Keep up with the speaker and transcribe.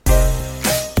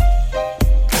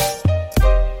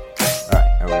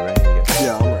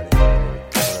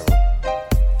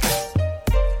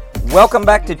Welcome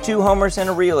back to Two Homers and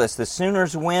a Realist. The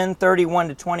Sooners win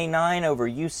 31-29 over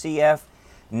UCF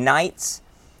Knights.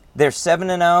 They're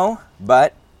 7-0,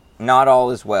 but not all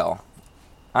is well.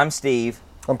 I'm Steve.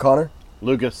 I'm Connor.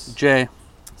 Lucas. Jay.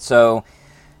 So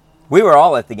we were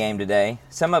all at the game today,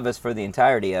 some of us for the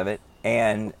entirety of it,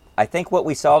 and I think what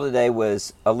we saw today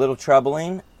was a little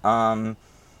troubling.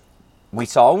 We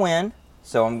saw a win,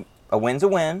 so a win's a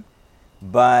win,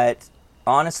 but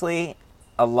honestly,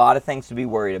 a lot of things to be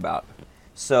worried about.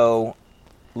 So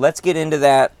let's get into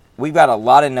that. We've got a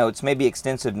lot of notes, maybe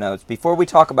extensive notes. Before we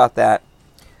talk about that,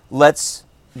 let's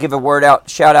give a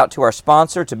shout out to our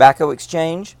sponsor, Tobacco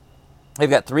Exchange. They've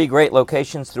got 3 great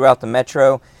locations throughout the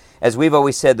metro. As we've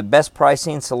always said, the best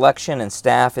pricing, selection, and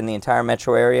staff in the entire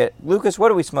metro area. Lucas,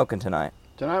 what are we smoking tonight?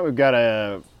 Tonight we've got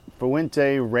a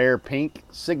Fuente Rare Pink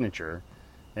Signature.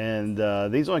 And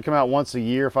these only come out once a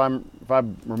year, if I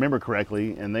remember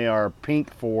correctly, and they are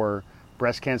pink for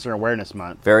Breast Cancer Awareness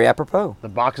Month. Very apropos. The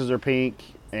boxes are pink,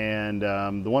 and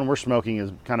the one we're smoking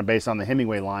is kind of based on the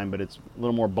Hemingway line, but it's a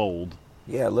little more bold.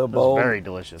 Yeah, a little bold. It's very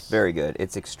delicious. Very good.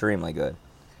 It's extremely good.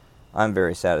 I'm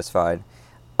very satisfied.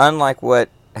 Unlike what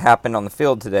happened on the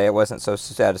field today, I wasn't so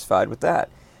satisfied with that.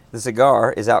 The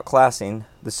cigar is outclassing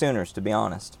the Sooners, to be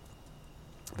honest.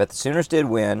 But the Sooners did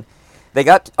win. They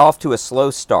got off to a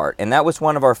slow start, and that was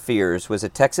one of our fears, was a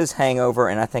Texas hangover,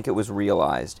 and I think it was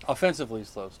realized. Offensively,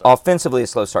 slow start. Offensively, a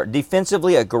slow start.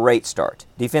 Defensively, a great start.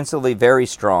 Defensively, very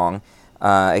strong,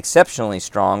 exceptionally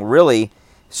strong, really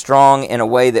strong in a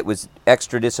way that was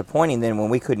extra disappointing then when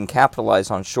we couldn't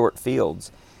capitalize on short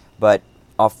fields. But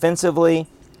offensively,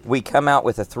 we come out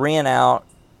with a 3-and-out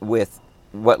with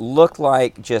what looked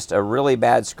like just a really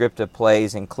bad script of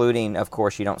plays, including, of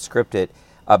course, you don't script it,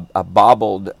 a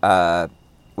bobbled,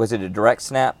 was it a direct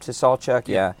snap to Sawchuk?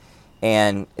 Yeah.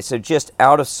 And so just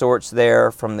out of sorts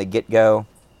there from the get-go.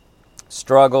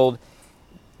 Struggled,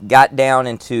 got down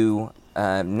into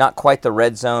not quite the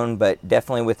red zone, but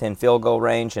definitely within field goal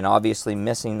range, and obviously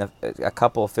missing a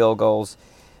couple of field goals.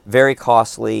 Very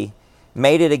costly.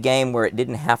 Made it a game where it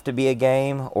didn't have to be a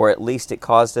game, or at least it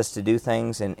caused us to do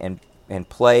things and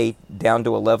play down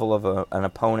to a level of an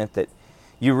opponent that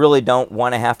you really don't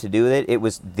want to have to do it. It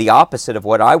was the opposite of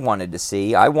what I wanted to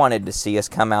see. I wanted to see us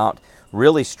come out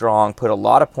really strong, put a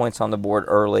lot of points on the board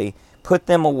early, put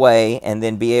them away, and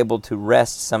then be able to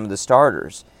rest some of the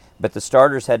starters. But the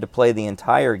starters had to play the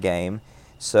entire game,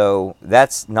 so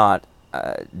that's not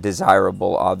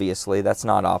desirable, obviously. That's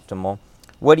not optimal.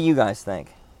 What do you guys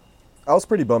think? I was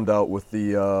pretty bummed out with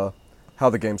the how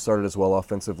the game started as well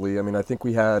offensively. I mean, I think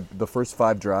we had the first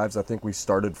 5 drives. I think we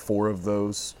started 4 of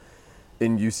those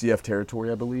in UCF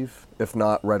territory, I believe, if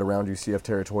not right around UCF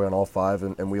territory on all 5,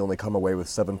 and we only come away with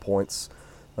 7 points.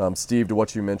 Steve, to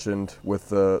what you mentioned with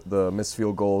the missed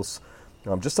field goals,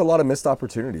 just a lot of missed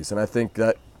opportunities, and I think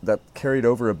that carried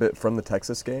over a bit from the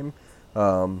Texas game.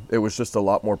 It was just a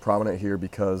lot more prominent here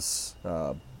because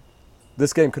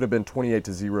this game could have been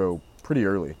 28-0 pretty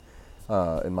early,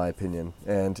 in my opinion,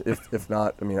 and if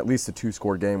not, I mean, at least a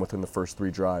 2-score game within the first 3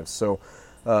 drives. So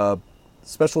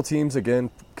special teams,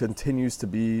 again, continues to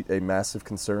be a massive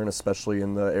concern, especially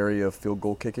in the area of field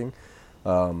goal kicking.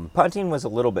 Punting was a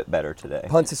little bit better today.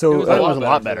 It was a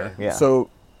lot better. Yeah. So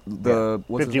the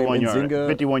what's his name?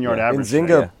 51-yard average.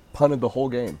 Nzinga punted the whole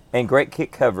game. And great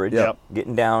kick coverage. Yep.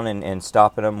 Getting down and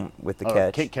stopping them with the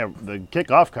catch. The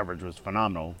kickoff coverage was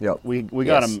phenomenal. Yep. We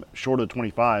got him short of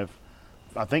 25,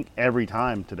 I think, every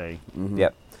time today. Mm-hmm.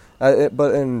 Yep.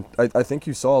 I think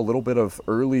you saw a little bit of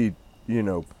early,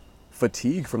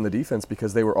 fatigue from the defense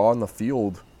because they were on the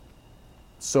field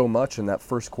so much in that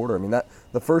first quarter. I mean,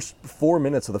 the first 4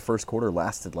 minutes of the first quarter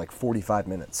lasted like 45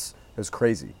 minutes. It was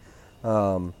crazy.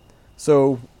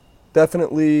 So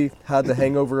definitely had the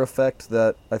hangover effect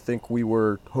that I think we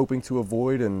were hoping to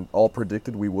avoid and all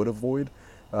predicted we would avoid.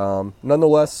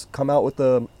 Nonetheless, come out with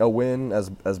a win.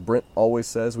 As Brent always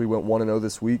says, we went 1-0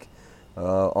 this week.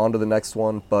 On to the next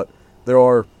one. But there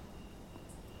are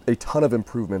a ton of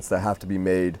improvements that have to be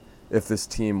made if this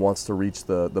team wants to reach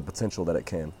the potential that it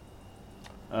can.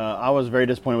 I was very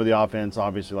disappointed with the offense,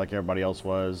 obviously, like everybody else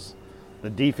was. The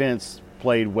defense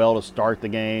played well to start the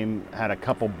game, had a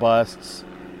couple busts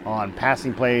on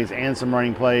passing plays and some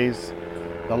running plays.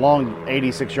 The long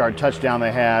 86-yard touchdown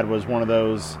they had was one of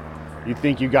those, you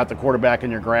think you got the quarterback in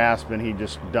your grasp, and he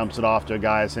just dumps it off to a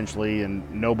guy, essentially,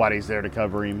 and nobody's there to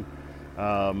cover him.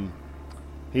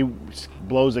 He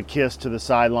blows a kiss to the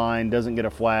sideline, doesn't get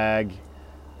a flag.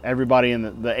 Everybody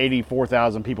in the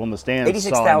 84,000 people in the stands saw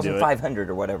him do it. 86,500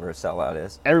 or whatever a sellout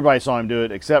is. Everybody saw him do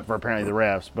it except for apparently the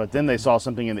refs. But then they saw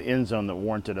something in the end zone that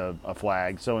warranted a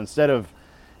flag. So instead of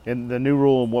in the new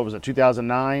rule, what was it,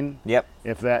 2009? Yep.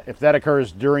 If that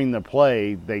occurs during the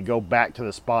play, they go back to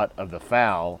the spot of the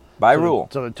foul. By rule.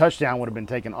 So the touchdown would have been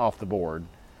taken off the board.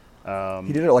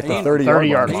 He did it like the 30-yard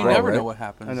 30-yard line. line. You never right? know what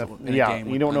happens. in a Yeah, game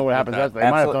you don't know what happens. with They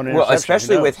might have thrown an Well, interception.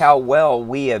 especially Who with knows? how well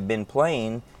we have been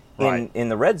playing Right. in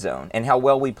the red zone and how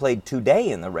well we played today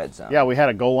in the red zone. Yeah, we had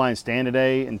a goal line stand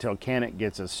today until Canuck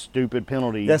gets a stupid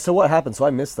penalty. Yeah, so what happened? So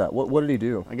I missed that. What did he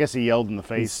do? I guess he yelled in the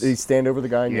face. He stand over the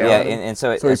guy and Yeah. yelled Yeah, at him? and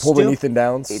so So he pulled an Ethan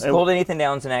Downs? He pulled an Ethan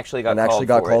Downs and actually got called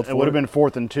for it. It would have been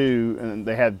 4th and 2, and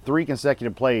they had 3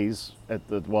 consecutive plays at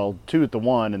 2 at the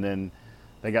 1, and then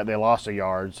they lost a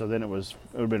yard. So then it would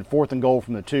have been 4th and goal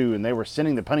from the 2, and they were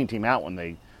sending the punting team out when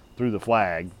they threw the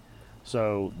flag.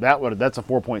 So that's a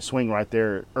 4-point swing right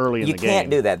there early in the game. You can't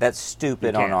do that. That's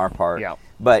stupid on our part. Yeah.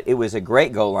 But it was a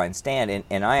great goal line stand,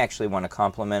 and I actually want to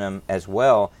compliment him as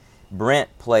well. Brent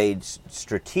played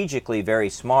strategically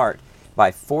very smart by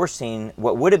forcing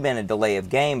what would have been a delay of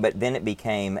game, but then it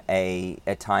became a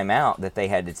timeout that they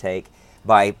had to take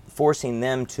by forcing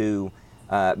them to,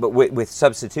 but with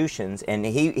substitutions. And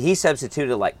he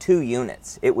substituted like 2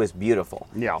 units. It was beautiful.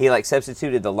 Yeah. He like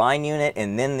substituted the line unit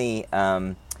and then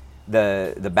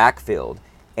the backfield,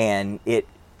 and it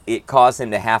caused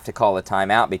them to have to call a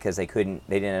timeout because they didn't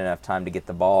have enough time to get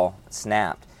the ball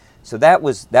snapped. So that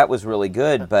was really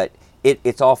good, but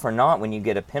it's all for naught when you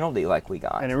get a penalty like we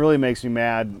got. And it really makes me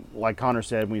mad, like Connor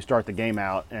said, when you start the game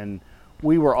out, and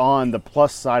we were on the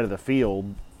plus side of the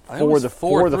field for the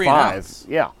 5.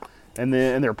 Yeah, and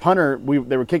their punter,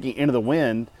 they were kicking into the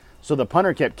wind. So the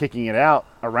punter kept kicking it out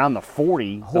around the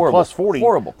 40, the plus 40.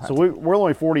 Horrible So punting. we're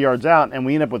only 40 yards out, and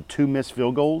we end up with 2 missed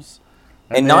field goals.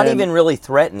 And not even really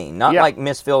threatening, not Yeah. like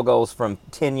missed field goals from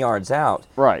 10 yards out.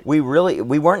 Right. We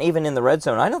weren't even in the red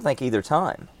zone, I don't think, either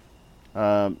time.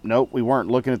 Nope, we weren't.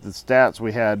 Looking at the stats,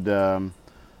 we had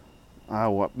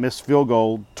missed field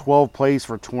goal, 12 plays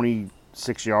for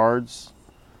 26 yards,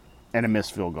 and a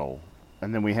missed field goal.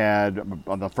 And then we had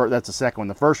that's the second one.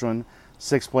 The first one,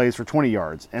 6 plays for 20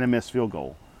 yards and a missed field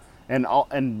goal. And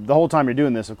the whole time you're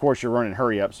doing this, of course, you're running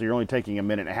hurry up, so you're only taking a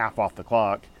minute and a half off the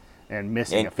clock and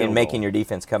missing a field goal. And making your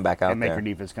defense come back out and there. make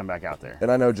your defense come back out there.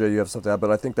 And I know, Jay, you have something to add,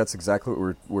 but I think that's exactly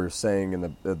what we're saying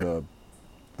in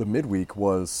the midweek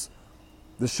was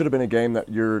this should have been a game that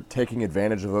you're taking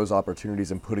advantage of those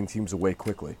opportunities and putting teams away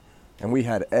quickly. And we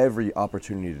had every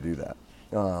opportunity to do that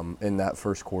in that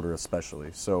first quarter especially.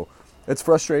 So it's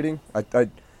frustrating.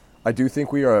 I do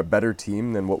think we are a better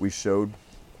team than what we showed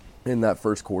in that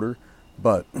first quarter.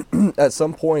 But at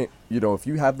some point, if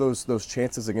you have those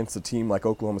chances against a team like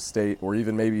Oklahoma State or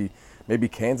even maybe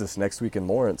Kansas next week in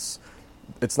Lawrence,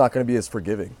 it's not going to be as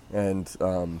forgiving. And,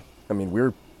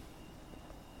 we're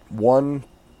one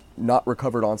not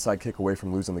recovered onside kick away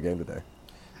from losing the game today.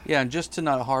 Yeah, and just to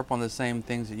not harp on the same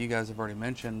things that you guys have already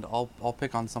mentioned, I'll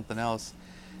pick on something else.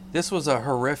 This was a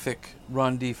horrific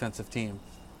run defensive team.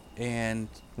 And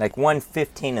like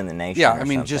 115 in the nation. yeah, or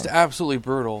something. just absolutely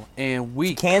brutal. And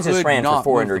Kansas could ran for not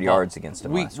 400 move the ball. yards against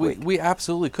them last week. We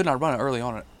absolutely could not run it early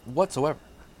on whatsoever.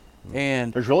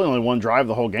 And There's really only one drive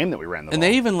the whole game that we ran the ball. and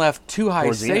they even left 2 high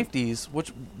Towards the end. safeties, which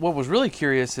what was really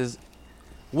curious is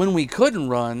when we couldn't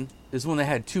run is when they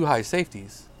had 2 high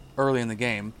safeties early in the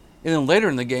game. And then later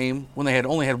in the game, when they had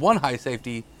only had 1 high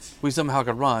safety, we somehow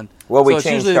could run. Well, we so it's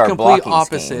changed usually our the complete blocking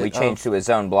opposite scheme. We of changed to a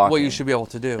zone blocking. what you should be able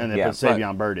to do. And they Yeah, put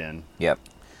Savion Bird in. Yep.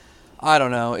 I don't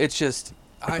know. It's just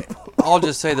I'll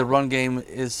just say the run game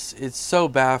it's so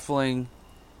baffling.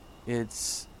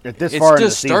 It's At this far in the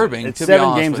disturbing. season, it's to be 7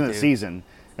 honest games with in the you. season,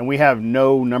 and we have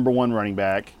no number 1 running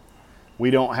back. We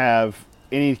don't have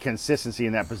any consistency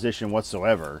in that position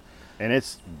whatsoever, and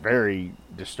it's very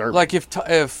disturbing. Like if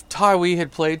Tywee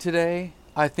had played today,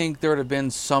 I think there would have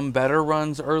been some better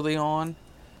runs early on,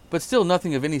 but still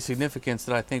nothing of any significance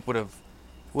that I think would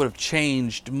have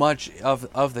changed much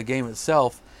of the game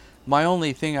itself. My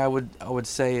only thing I would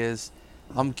say is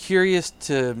I'm curious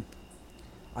to,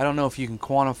 I don't know if you can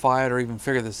quantify it or even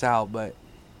figure this out, but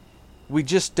we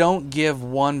just don't give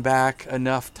one back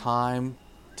enough time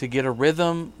to get a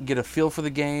rhythm, get a feel for the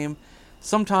game.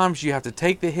 Sometimes you have to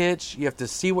take the hitch, you have to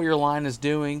see what your line is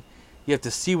doing, you have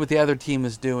to see what the other team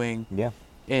is doing. Yeah.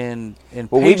 And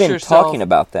Well, pace we've been yourself. talking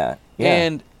about that. Yeah.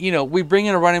 And, we bring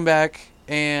in a running back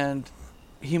and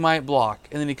he might block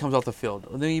and then he comes off the field.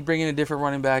 And then you bring in a different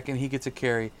running back and he gets a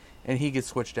carry and he gets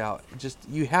switched out. Just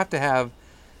you have to have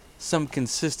some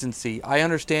consistency. I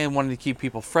understand wanting to keep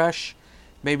people fresh.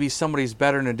 Maybe somebody's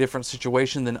better in a different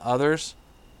situation than others,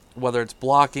 whether it's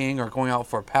blocking or going out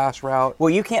for a pass route. Well,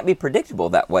 you can't be predictable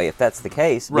that way if that's the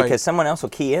case, Right. because someone else will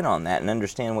key in on that and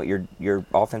understand what your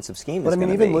offensive scheme But is I mean,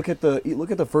 going to even be.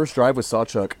 look at the first drive with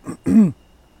Sawchuk.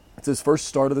 It's his first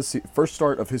start of first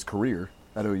start of his career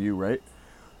at OU, right?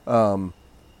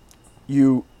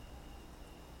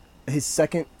 His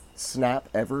second snap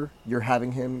ever, you're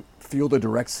having him field a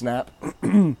direct snap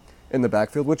in the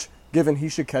backfield, which, given he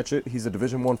should catch it, he's a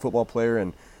Division I football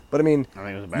player, but I mean, I think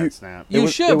it was a bad snap. You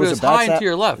should, but it's high and to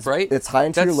your left, right? It's high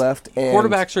and to your left, and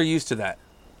quarterbacks are used to that.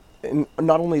 And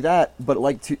not only that, but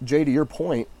like Jay, to your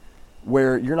point,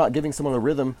 where you're not giving someone a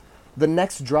rhythm. The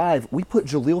next drive, we put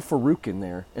Jaleel Farouk in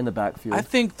there in the backfield. I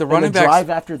think the running backs. The drive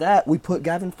after that, we put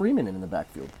Gavin Freeman in the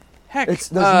backfield. Heck, there's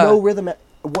no rhythm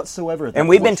whatsoever. And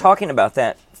we've been talking about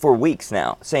that for weeks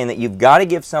now, saying that you've got to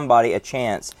give somebody a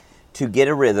chance to get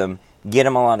a rhythm, get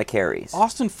them a lot of carries.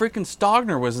 Austin freaking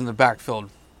Stogner was in the backfield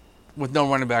with no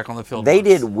running back on the field. They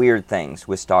did weird things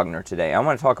with Stogner today. I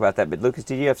want to talk about that, but Lucas,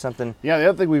 did you have something? Yeah, the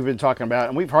other thing we've been talking about,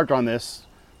 and we've harped on this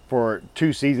for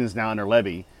 2 seasons now under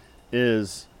Levy,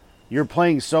 is you're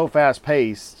playing so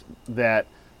fast-paced that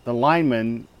the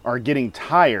linemen are getting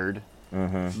tired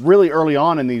really early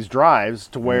on in these drives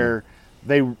to where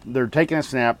they're taking a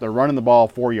snap, they're running the ball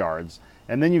 4 yards,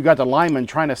 and then you've got the linemen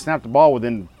trying to snap the ball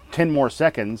within 10 more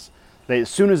seconds. As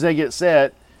soon as they get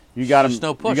set, you got them.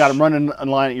 No push. You got them running a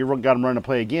line. You got them running a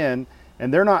play again,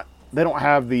 and they don't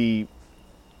have the.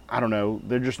 I don't know.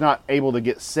 They're just not able to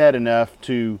get set enough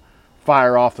to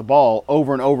fire off the ball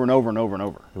over and over and over and over and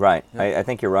over. Right. Yeah. I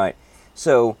think you're right.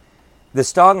 So the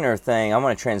Stogner thing, I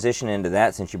want to transition into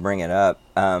that since you bring it up,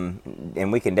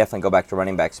 and we can definitely go back to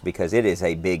running backs because it is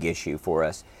a big issue for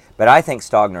us. But I think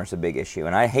Stogner's a big issue,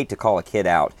 and I hate to call a kid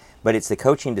out, but it's the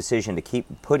coaching decision to keep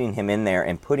putting him in there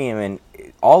and putting him in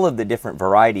all of the different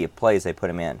variety of plays they put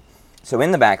him in. So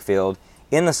in the backfield,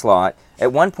 in the slot,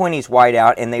 at one point he's wide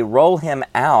out, and they roll him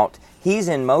out. He's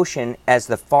in motion as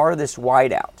the farthest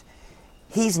wide out.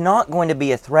 He's not going to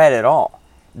be a threat at all.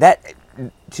 That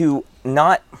to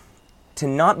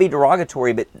not be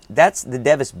derogatory, but that's the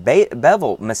Davis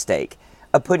Bevel mistake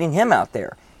of putting him out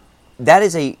there. That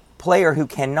is a player who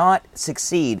cannot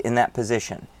succeed in that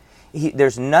position.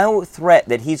 There's no threat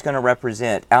that he's going to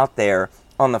represent out there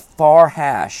on the far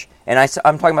hash, and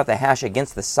I'm talking about the hash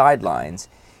against the sidelines.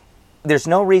 There's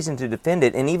no reason to defend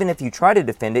it, and even if you try to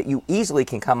defend it, you easily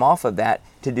can come off of that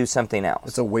to do something else.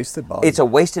 It's a wasted body. It's a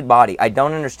wasted body. I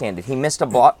don't understand it. He missed a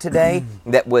block today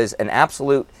that was an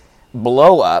absolute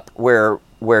blow-up where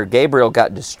Gabriel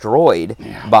got destroyed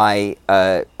by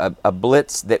a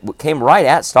blitz that came right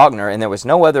at Stogner, and there was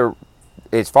no other,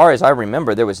 as far as I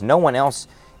remember, there was no one else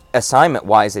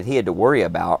assignment-wise that he had to worry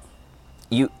about.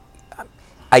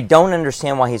 I don't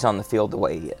understand why he's on the field the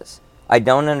way he is. I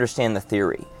don't understand the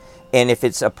theory. And if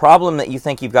it's a problem that you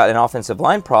think you've got an offensive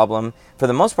line problem, for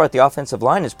the most part, the offensive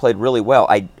line has played really well.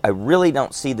 I really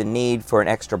don't see the need for an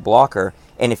extra blocker.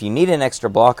 And if you need an extra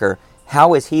blocker,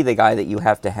 how is he the guy that you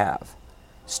have to have?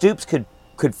 Stoops could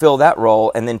fill that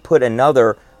role and then put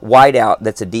another wideout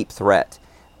that's a deep threat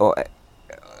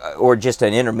or just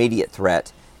an intermediate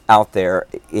threat out there.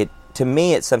 To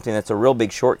me, it's something that's a real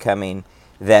big shortcoming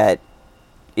that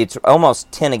it's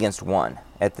almost 10 against 1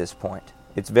 at this point.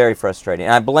 It's very frustrating.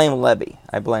 And I blame Levy.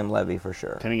 For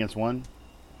sure. 10 against 1?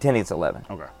 10 against 11.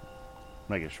 Okay.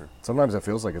 Make it sure. Sometimes it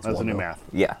feels like it's That's 1. a new though. math.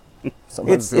 Yeah.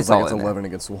 Sometimes it feels like it's all in 11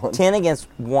 against 1. 10 against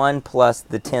 1 plus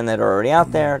the 10 that are already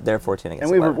out there, therefore 10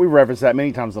 against And 11. we referenced that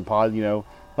many times in the pod. You know,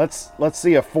 let's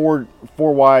see a four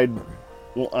wide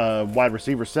wide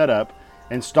receiver setup,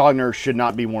 and Stogner should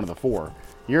not be one of the 4.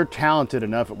 You're talented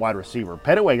enough at wide receiver.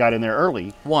 Petaway got in there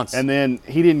early once, and then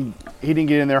he didn't get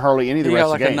in there hardly any of the rest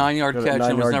of the game. He got like a 9-yard catch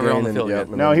and was never on the field yet.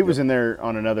 No, he was in there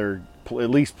on another at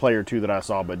least play or two that I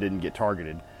saw, but didn't get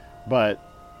targeted. But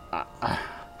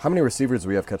how many receivers do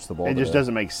we have catch the ball? It just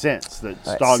doesn't make sense that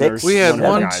Right, Stogner's. We had one of the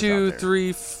 1, guys 2, out there.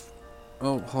 3.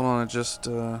 Oh, hold on! It just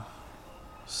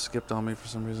skipped on me for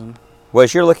some reason. Well,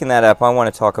 as you're looking that up, I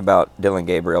want to talk about Dylan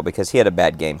Gabriel because he had a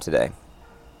bad game today.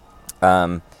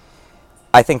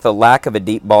 I think the lack of a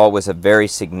deep ball was a very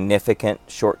significant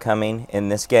shortcoming in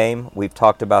this game. We've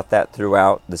talked about that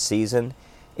throughout the season.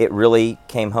 It really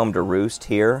came home to roost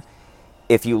here.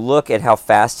 If you look at how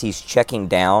fast he's checking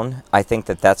down, I think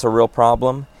that that's a real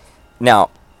problem.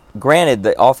 Now, granted,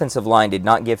 the offensive line did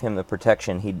not give him the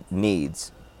protection he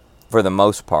needs for the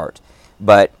most part,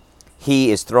 but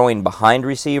he is throwing behind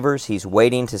receivers. He's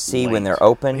waiting to see when they're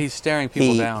open. He's staring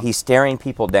people down. He's staring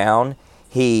people down.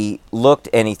 He looked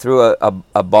and he threw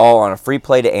a ball on a free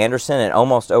play to Anderson and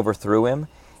almost overthrew him.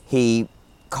 He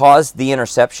caused the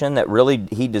interception that really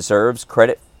he deserves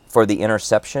credit for the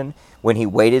interception when he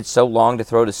waited so long to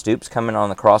throw to Stoops coming on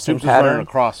the crossing Stoops pattern. was running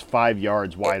across 5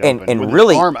 yards wide open And with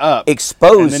really his arm up,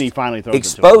 exposed, and then he finally throws it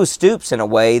to him. Stoops in a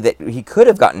way that he could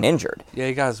have gotten injured. Yeah,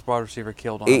 he got his wide receiver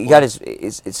killed on He that got play.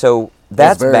 so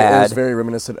That's It was bad. very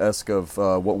reminiscent-esque of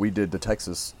what we did to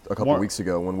Texas a couple One- weeks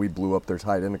ago when we blew up their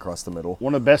tight end across the middle.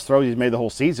 One of the best throws he's made the whole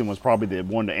season was probably the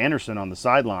one to Anderson on the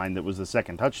sideline that was the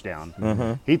second touchdown.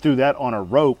 Mm-hmm. He threw that on a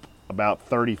rope about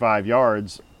 35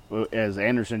 yards as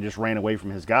Anderson just ran away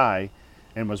from his guy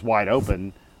and was wide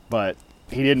open, but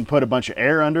he didn't put a bunch of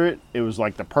air under it. It was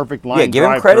like the perfect line. Yeah, give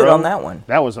him drive credit throw. on that one.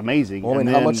 That was amazing. Well, I And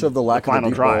mean, how then much of the lack of the final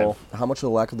deep drive. ball? How much of the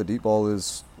lack of the deep ball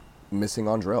is missing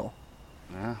on drill?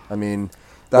 Yeah. I mean,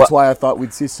 that's Well- why I thought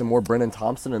we'd see some more Brennan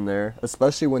Thompson in there,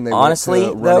 especially when they Honestly,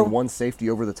 went to though, running one safety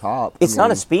over the top. It's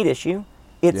not a speed issue.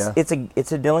 It's Yeah.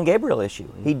 it's a Dylan Gabriel issue.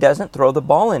 He doesn't throw the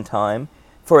ball in time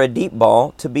for a deep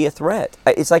ball to be a threat.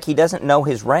 It's like he doesn't know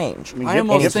his range. I mean, I Gibson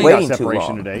almost it's think- got waiting too separation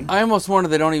long. today. I almost wonder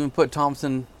they don't even put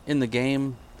Thompson in the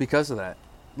game because of that.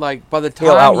 Like, by the He'll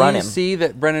time outrun you him. see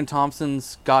that Brennan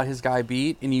Thompson's got his guy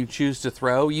beat and you choose to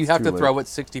throw, you have too to late. throw it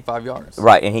 65 yards.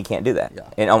 Right, and he can't do that. Yeah.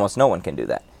 And almost no one can do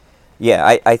that. Yeah,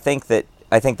 I think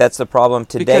that's the problem.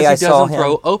 Today Because he I doesn't saw him.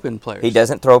 throw open players. He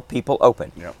doesn't throw people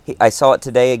open. Yep. I saw it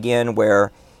today again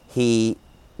where he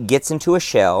gets into a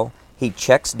shell, he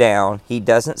checks down, he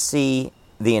doesn't see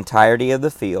the entirety of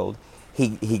the field.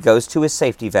 He goes to his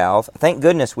safety valve. Thank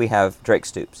goodness we have Drake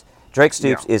Stoops. Drake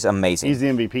Stoops Yeah. is amazing. He's the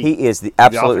MVP. He is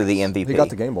absolutely the offense. MVP. He got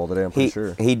the game ball today, I'm pretty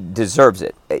sure. He deserves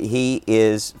it. He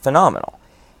is phenomenal.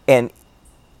 And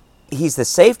he's the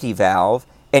safety valve,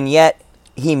 and yet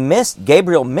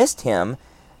Gabriel missed him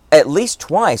at least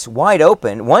twice wide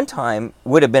open. One time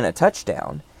would have been a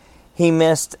touchdown. He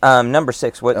missed number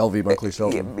 6. What? LV Buckley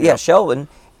Shelton. Yeah, Sheldon.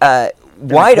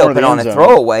 Wide corner of open the on end a zone.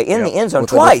 throwaway in Yep. the end zone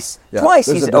With a twice. Twice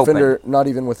There's he's a defender open. not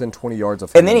even within 20 yards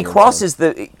of him. And then he crosses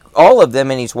all of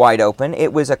them and he's wide open.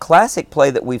 It was a classic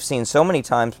play that we've seen so many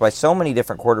times by so many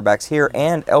different quarterbacks here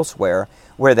and elsewhere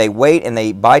where they wait and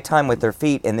they buy time with their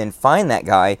feet and then find that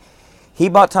guy. He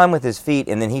bought time with his feet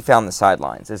and then he found the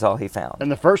sidelines is all he found.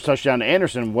 And the first touchdown to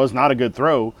Anderson was not a good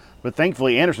throw, but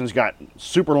thankfully Anderson's got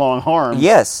super long arms.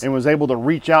 Yes. And was able to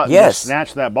reach out and Yes. just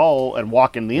snatch that ball and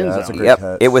walk in the end that's zone. a great Yep,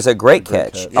 catch. it was a great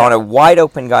Great catch catch. on a wide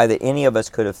open guy that any of us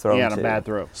could have thrown He had to. a bad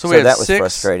throw. So So we had that was six.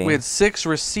 frustrating. We had 6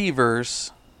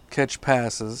 receivers catch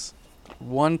passes,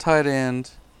 1 tight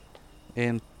end,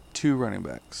 and 2 running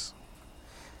backs.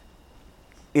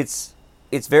 It's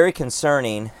very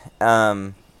concerning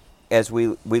as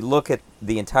we look at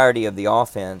the entirety of the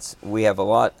offense. We have a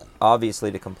lot,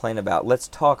 obviously, to complain about. Let's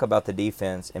talk about the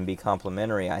defense and be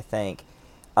complimentary, I think.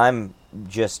 I'm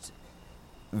just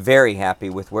very happy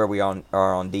with where we are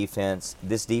on defense.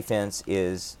 This defense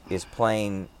is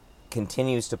playing,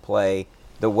 continues to play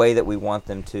the way that we want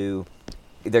them to.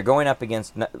 They're going up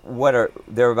against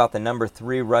they're about the number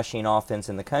 3 rushing offense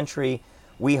in the country.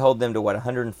 We hold them to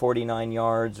 149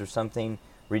 yards or something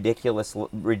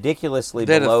ridiculously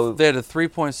below. They had a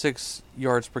 3.6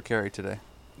 yards per carry today.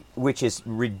 Which is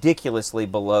ridiculously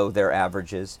below their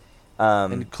averages.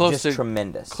 And close just to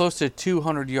tremendous. Close to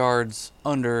 200 yards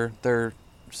under their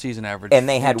season average. And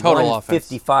they in had total one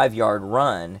offense. 55-yard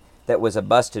run that was a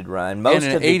busted run. And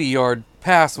an 80-yard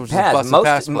pass, which is a busted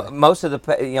pass play. Most of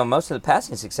the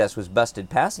passing success was busted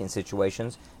passing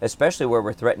situations, especially where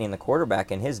we're threatening the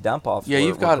quarterback, and his dump offs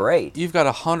were great. You've got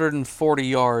 140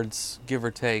 yards, give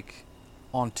or take,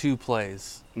 on 2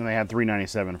 plays. And they had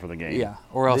 397 for the game. Yeah,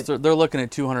 or else they're looking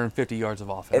at 250 yards of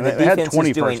offense. And the They had defense 20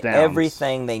 is doing first downs.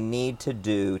 everything they need to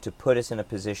do to put us in a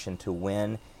position to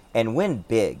win and win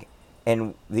big.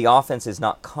 And the offense is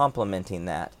not complementing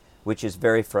that, which is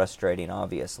very frustrating,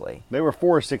 obviously. They were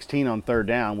 4 of 16 on third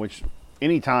down, which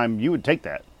anytime you would take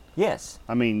that. Yes.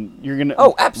 I mean, you're going to.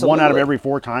 Oh, absolutely. 1 out of every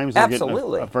 4 times they're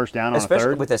Absolutely. getting a first down Especially on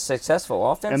a third. with a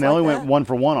successful offense And they like only that. went 1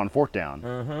 for 1 on 4th down.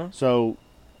 Mm-hmm. So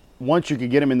once you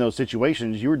could get them in those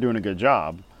situations, you were doing a good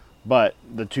job. But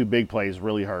the 2 big plays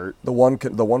really hurt. The one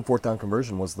 4th down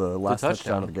conversion was the last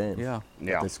touchdown of the game. Yeah.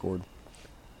 Yeah. They scored.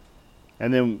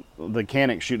 And then the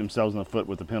Canics shoot themselves in the foot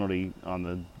with the penalty on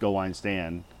the goal line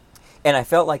stand. And I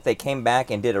felt like they came back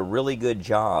and did a really good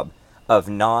job of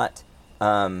not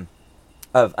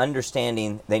of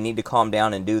understanding they need to calm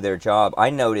down and do their job.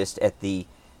 I noticed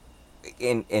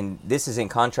and this is in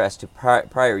contrast to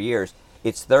prior years,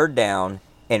 it's 3rd down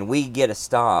and we get a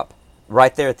stop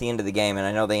right there at the end of the game, and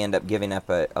I know they end up giving up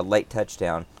a late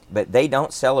touchdown, but they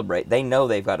don't celebrate. They know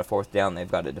they've got a 4th down they've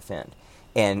got to defend.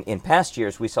 And in past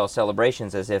years, we saw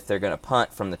celebrations as if they're going to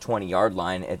punt from the 20-yard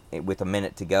line with a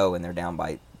minute to go and they're down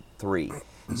by 3.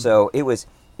 So it was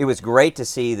great to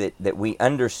see that we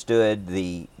understood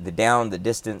the down, the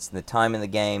distance, the time in the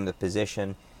game, the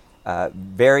position,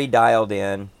 very dialed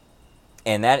in,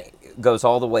 and that goes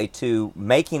all the way to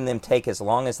making them take as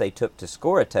long as they took to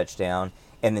score a touchdown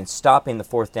and then stopping the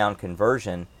 4th down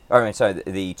conversion,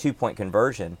 the 2-point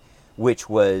conversion, which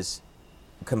was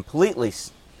completely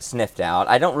sniffed out.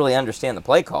 I don't really understand the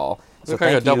play call. So Looked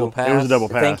like a double pass. It was a double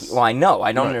pass. Well, I know.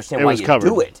 I don't understand why you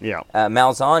do it. Yeah.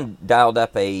 Malzahn dialed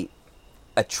up a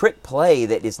trick play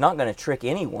that is not going to trick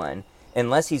anyone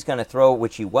unless he's going to throw,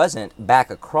 which he wasn't, back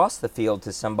across the field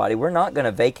to somebody. We're not going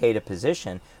to vacate a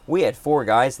position. We had 4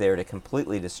 guys there to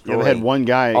completely destroy. Yeah, they had one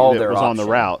guy that was on the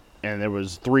option. route, and there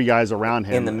was 3 guys around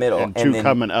him In the middle, and 2 and then,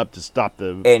 coming up to stop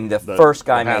the. And the first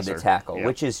guy made passer. the tackle, Yep.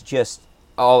 which is just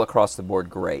all across the board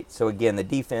great. So again, the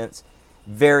defense,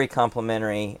 very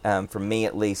complimentary for me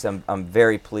at least. I'm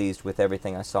very pleased with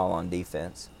everything I saw on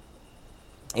defense.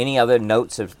 Any other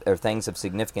notes or things of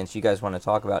significance you guys want to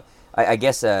talk about? I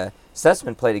guess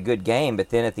Sussman played a good game, but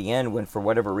then at the end, when for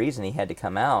whatever reason he had to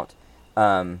come out,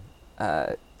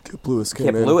 Kip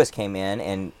Lewis came in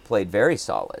and played very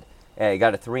solid. He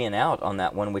got a 3 and out on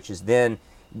that one, which is then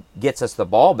gets us the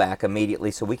ball back immediately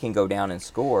so we can go down and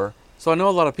score. So I know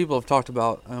a lot of people have talked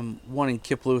about wanting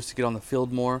Kip Lewis to get on the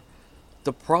field more.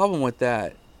 The problem with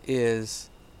that is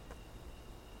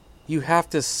you have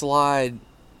to slide.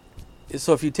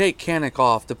 So if you take Kanik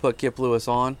off to put Kip Lewis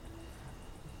on,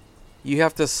 you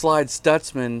have to slide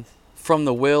Stutzman from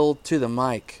the Will to the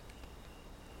Mike.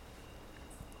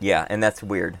 Yeah, and that's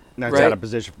weird. That's right? out of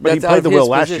position. But That's he out played of the his Will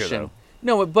last position. year, though.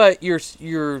 No, but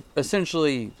you're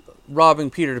essentially robbing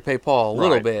Peter to pay Paul a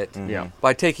little Right. bit Yeah.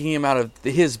 by taking him out of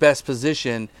his best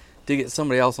position to get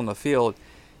somebody else on the field.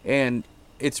 And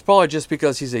it's probably just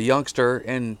because he's a youngster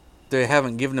and they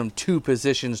haven't given him 2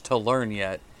 positions to learn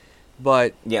yet.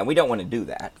 But Yeah, we don't want to do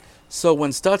that. so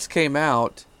when Stutz came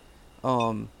out,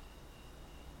 you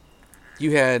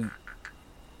had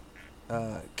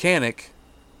Kanik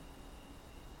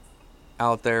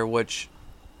out there, which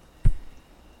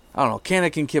I don't know.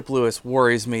 Kanik and Kip Lewis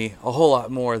worries me a whole lot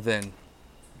more than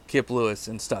Kip Lewis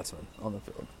and Stutzman on the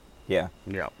field. Yeah.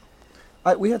 Yeah.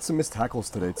 We had some missed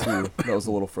tackles today too. That was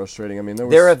a little frustrating. I mean,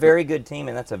 They're a very good team,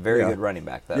 and that's a very Yeah. good running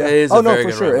back, though. Yeah. It is Oh a no, very for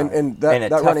good sure. running back. And that And a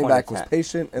that tough running one to back was attack.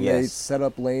 patient, and they Yes. set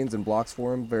up lanes and blocks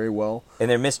for him very well. And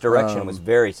their misdirection was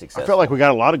very successful. I felt like we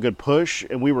got a lot of good push,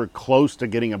 and we were close to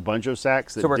getting a bunch of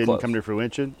sacks that So we're didn't close. come to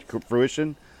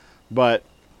fruition. But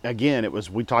again,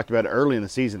 we talked about it early in the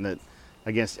season that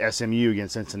against SMU,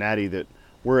 against Cincinnati, that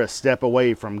we're a step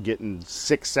away from getting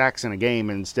 6 sacks in a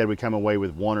game, and instead we come away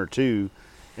with 1 or 2.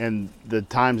 And the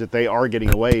times that they are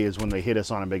getting away is when they hit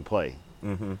us on a big play.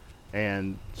 Mm-hmm.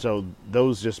 And so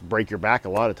those just break your back a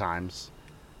lot of times.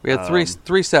 We had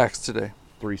three sacks today.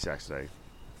 3 sacks today.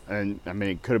 And, I mean,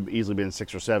 it could have easily been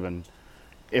 6 or 7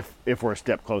 if we're a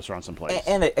step closer on some plays.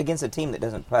 And against a team that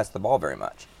doesn't pass the ball very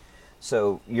much.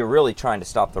 So you're really trying to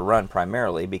stop the run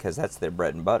primarily because that's their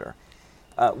bread and butter.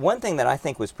 One thing that I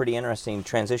think was pretty interesting,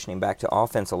 transitioning back to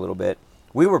offense a little bit,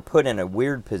 we were put in a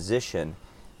weird position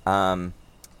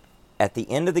at the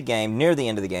end of the game, near the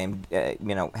end of the game,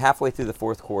 halfway through the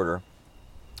 4th quarter.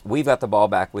 We've got the ball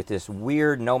back with this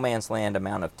weird no man's land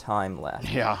amount of time left.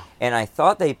 Yeah. And I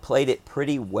thought they played it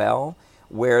pretty well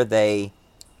where they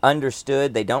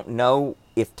understood they don't know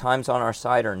if time's on our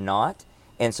side or not.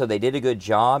 And so they did a good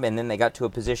job, and then they got to a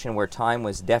position where time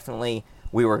was definitely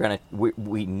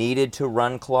we needed to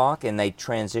run clock, and they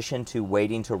transitioned to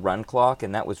waiting to run clock,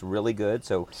 and that was really good.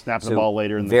 So Snapping the ball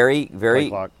later in the very play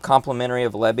clock. complimentary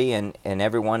of Lebby and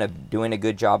everyone of doing a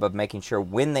good job of making sure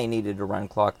when they needed to run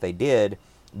clock they did,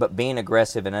 but being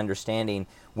aggressive and understanding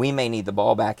we may need the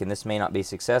ball back and this may not be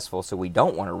successful, so we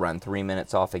don't want to run 3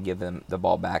 minutes off and give them the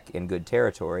ball back in good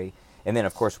territory. And then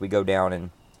of course we go down and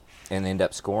end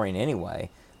up scoring anyway,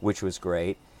 which was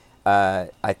great.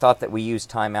 I thought that we used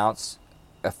timeouts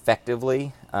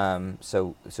effectively,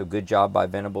 so good job by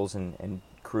Venables and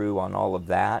crew on all of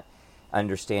that,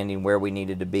 understanding where we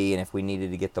needed to be and if we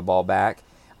needed to get the ball back.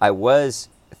 I was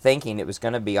thinking it was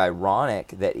going to be ironic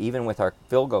that even with our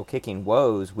field goal kicking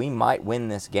woes, we might win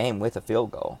this game with a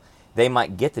field goal. They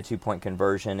might get the 2-point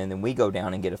conversion and then we go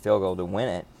down and get a field goal to win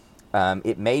it.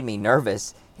 It made me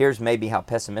nervous. Here's maybe how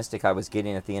pessimistic I was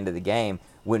getting at the end of the game.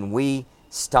 When we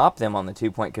stopped them on the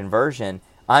 2-point conversion,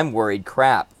 I'm worried,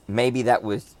 crap, maybe that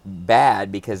was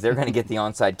bad because they're going to get the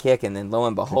onside kick, and then lo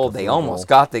and behold, they almost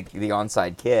got the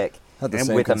onside kick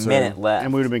with a minute left.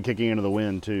 And we would have been kicking into the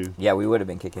wind, too. Yeah, we would have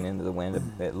been kicking into the wind,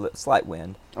 a slight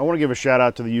wind. I want to give a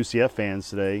shout-out to the UCF fans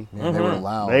today. Yeah, they were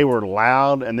loud. They were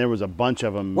loud, and there was a bunch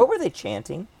of them. What were they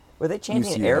chanting? Were they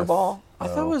chanting UCF.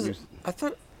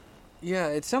 airball? Yeah,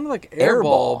 it sounded like Airball.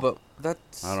 airball, but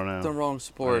that's I don't know. the wrong I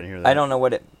sport. didn't hear that. I don't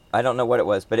know what it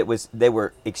was, but they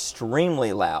were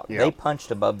extremely loud. Yeah. They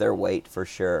punched above their weight for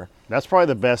sure. That's probably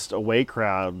the best away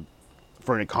crowd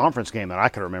for a conference game that I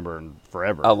can remember in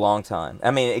forever. A long time. I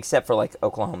mean, except for like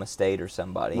Oklahoma State or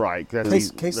somebody. Right.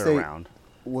 That's K-State- they're around.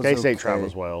 was K-State okay,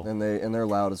 travels well. and they're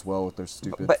loud as well with their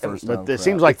stupid But- first but down it crowd.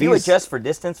 seems like If you these- adjust for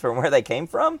distance from where they came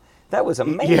from, that was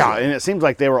amazing. Yeah, and it seems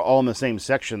like they were all in the same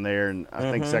section there, and I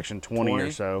think section 20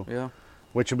 or so, Yeah.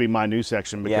 which would be my new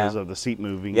section because Yeah. of the seat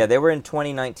moving. Yeah, they were in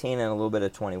 2019 and a little bit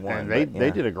of 21. and they but, yeah.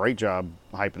 did a great job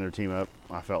hyping their team up,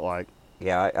 I felt like.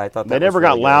 Yeah, I thought that They was never got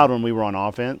really loud good. when we were on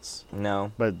offense,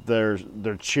 No. but their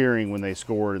cheering when they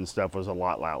scored and stuff was a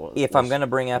lot louder. If I'm going to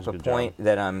bring up a point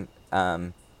that I'm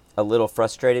a little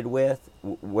frustrated with,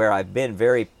 where I've been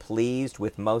very pleased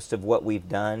with most of what we've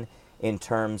done in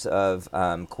terms of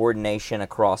coordination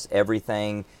across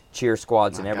everything, cheer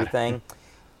squads and everything,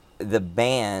 the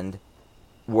band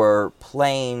were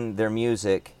playing their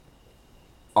music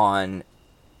on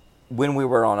when we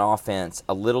were on offense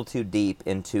a little too deep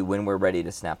into when we're ready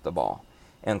to snap the ball.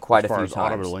 And quite As a far few as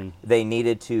times audibly. they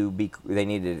needed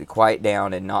to quiet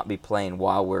down and not be playing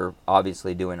while we're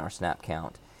obviously doing our snap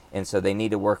count. And so they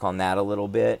need to work on that a little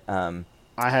bit.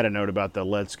 I had a note about the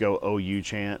 "Let's Go OU"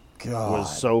 chant. God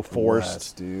was so forced,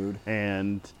 bless, dude.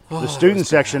 And the student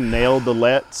section nailed the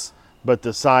 "Let's," but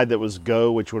the side that was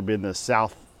 "Go," which would have been the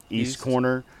southeast East.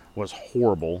 corner, was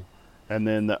horrible. And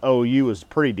then the OU was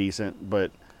pretty decent,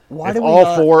 but Why if do we all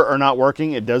not- four are not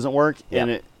working, it doesn't work.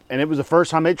 Yeah. And it was the first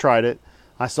time they tried it.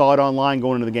 I saw it online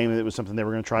going into the game that it was something they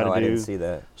were going to try Oh, to I do. didn't see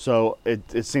that. So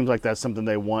it seems like that's something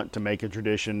they want to make a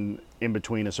tradition in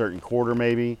between a certain quarter,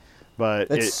 maybe. But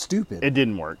That's stupid. It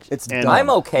didn't work. It's And dumb. I'm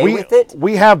okay we, with it.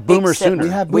 We have Boomer Except Sooner. We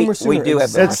have We Boomer Sooner. do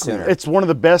have Boomer exactly. Sooner. It's one of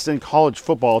the best in college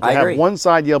football to I have agree. one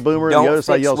side yell Boomer and Don't the other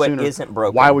side fix yell what Sooner. isn't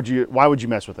broken. Why would you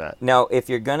mess with that? No, if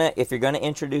you're gonna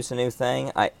introduce a new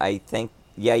thing, I think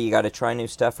you got to try new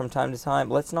stuff from time to time.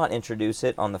 Let's not introduce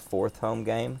it on the fourth home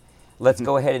game. Let's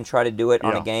go ahead and try to do it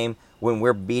on a Yeah. game when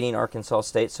we're beating Arkansas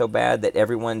State so bad that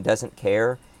everyone doesn't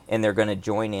care and they're going to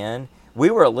join in. We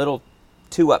were a little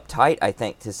too uptight, I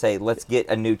think, to say let's get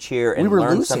a new cheer and We were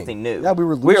learn losing. something new. Yeah, we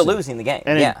were We were losing. losing the game.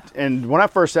 And yeah. and when I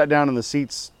first sat down in the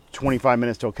seats 25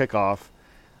 minutes till kickoff,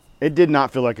 it did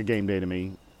not feel like a game day to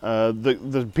me.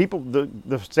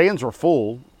 The stands were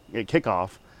full at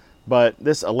kickoff, but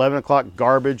this 11 o'clock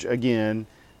garbage again,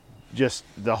 just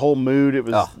the whole mood.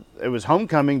 It was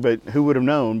homecoming, but who would have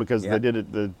known because Yeah. they did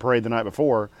it, the parade the night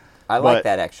before. I like But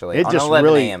that, actually. It On just 11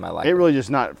 really, a.m., I like it it. really just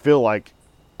not feel like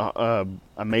a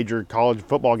major college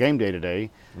football game day today.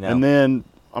 No. And then,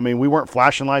 I mean, we weren't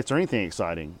flashing lights or anything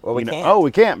exciting. Well, we You know, can't. Oh,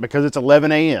 we can't because it's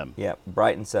 11 a.m. Yeah,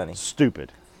 bright and sunny.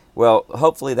 Stupid. Well,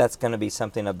 hopefully that's going to be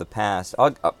something of the past.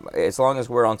 As long as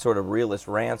we're on sort of realist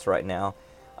rants right now,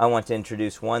 I want to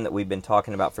introduce one that we've been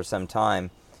talking about for some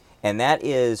time, and that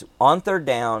is on third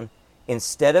down,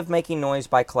 instead of making noise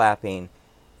by clapping,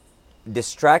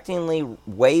 distractingly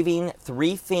waving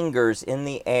three fingers in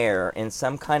the air in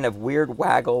some kind of weird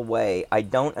waggle way. I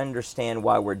don't understand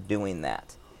why we're doing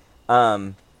that.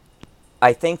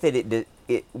 I think that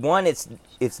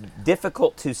it's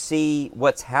difficult to see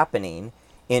what's happening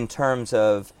in terms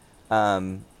of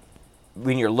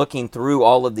when you're looking through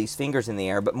all of these fingers in the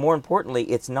air, but more importantly,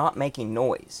 it's not making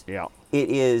noise. Yeah. It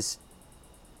is,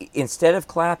 instead of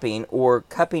clapping or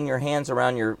cupping your hands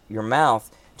around your mouth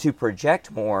to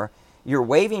project more, you're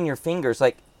waving your fingers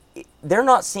like they're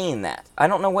not seeing that. I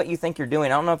don't know what you think you're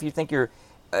doing. I don't know if you think you're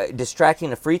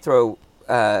distracting a free throw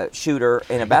shooter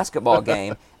in a basketball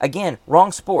game. Again,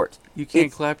 wrong sport. You can't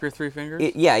It's- clap your three fingers?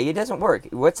 it doesn't work.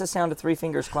 What's the sound of three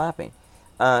fingers clapping?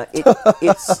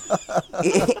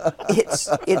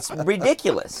 It's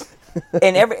ridiculous.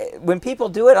 And when people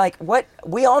do it, like what?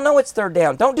 We all know it's third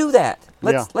down. Don't do that.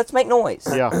 Let's make noise.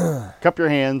 Yeah. Cup your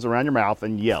hands around your mouth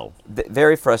and yell.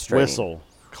 Very frustrating. Whistle.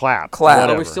 Clap. Clap.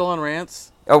 Whatever. Are we still on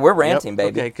rants? Oh, we're ranting,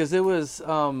 baby. Okay, because it was,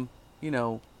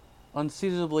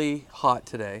 unseasonably hot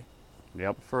today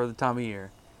Yep. for the time of year.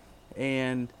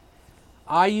 And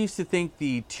I used to think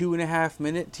the 2.5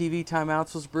 minute TV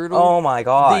timeouts was brutal. Oh my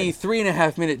God. The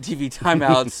 3.5 minute TV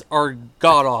timeouts are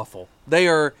god awful.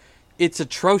 It's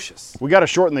atrocious. We got to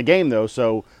shorten the game, though,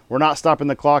 so we're not stopping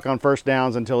the clock on first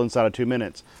downs until inside of 2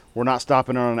 minutes. We're not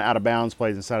stopping on out-of-bounds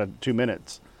plays inside of 2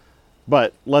 minutes.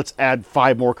 But let's add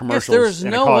 5 more Yes, commercials there's in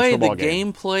a no college way the football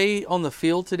game. gameplay on the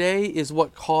field today is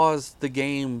what caused the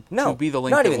game No, to be the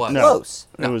length not it even was. close.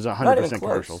 It was Not 100% even close.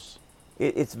 commercials.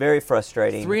 It's very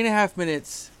frustrating. 3.5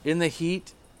 minutes in the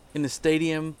heat, in the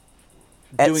stadium,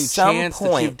 At doing some chants that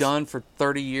point- you've done for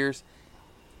 30 years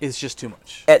is just too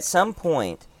much. At some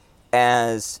point,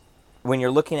 when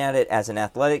you're looking at it as an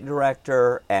athletic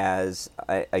director, as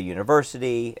a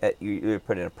university, you're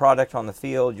putting a product on the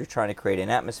field, you're trying to create an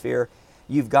atmosphere,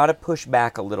 you've got to push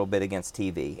back a little bit against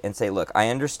TV and say, look, I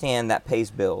understand that pays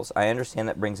bills. I understand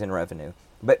that brings in revenue.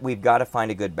 but we've got to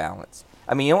find a good balance.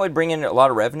 I mean, you know what would bring in a lot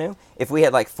of revenue? If we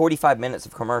had like 45 minutes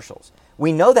of commercials.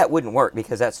 We know that wouldn't work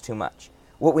because that's too much.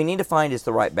 What we need to find is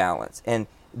the right balance. And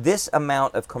this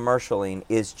amount of commercialing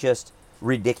is just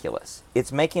ridiculous.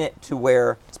 It's making it to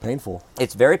where... It's painful.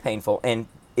 It's very painful, and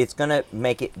it's going to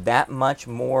make it that much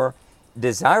more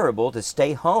desirable to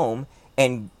stay home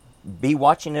and be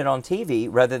watching it on TV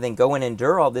rather than go and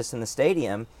endure all this in the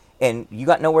stadium, and you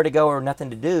got nowhere to go or nothing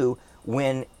to do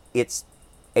when it's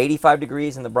 85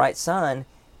 degrees in the bright sun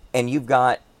and you've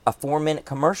got a 4-minute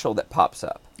commercial that pops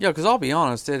up. Yeah, because I'll be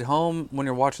honest, at home when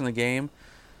you're watching the game,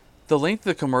 the length of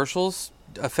the commercials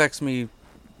affects me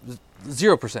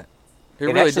 0%. It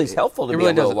really actually is helpful to be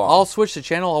a little long. I'll switch the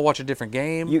channel. I'll watch a different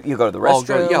game. You go to the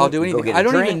restroom. I'll do anything. I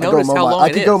don't even notice how long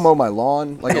it is. I could go mow my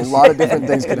lawn. Like a lot of different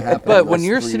things could happen. But when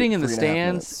you're sitting in the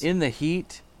stands in the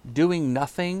heat doing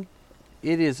nothing,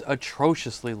 it is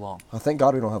atrociously long. Oh, thank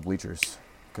God we don't have bleachers,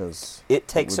 because it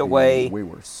takes away way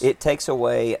worse. It takes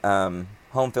away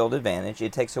home field advantage.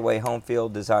 It takes away home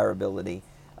field desirability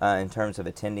in terms of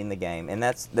attending the game, and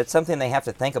that's something they have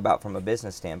to think about from a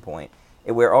business standpoint.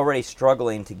 We're already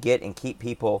struggling to get and keep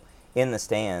people in the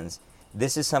stands.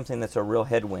 This is something that's a real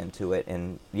headwind to it,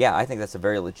 and yeah, I think that's a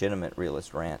very legitimate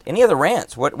realist rant. Any other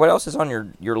rants? What else is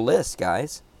on your list,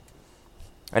 guys?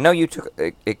 I know you took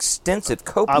extensive,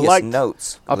 copious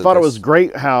notes. I thought it was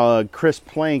great how Chris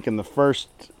Plank in the first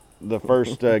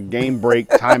game break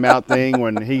timeout thing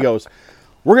when he goes,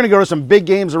 "We're going to go to some big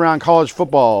games around college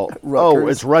football." Rutgers. Oh,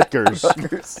 it's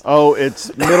Rutgers. Oh,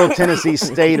 it's Middle Tennessee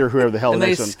State or whoever the hell and the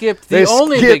they next one. skipped the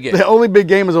only big game. The only big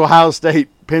game is Ohio State,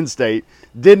 Penn State.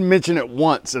 Didn't mention it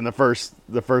once in the first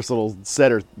little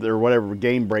set or whatever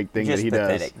game break thing just that he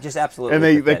pathetic. does. Just absolutely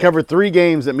And they cover 3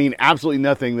 games that mean absolutely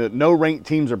nothing, that no ranked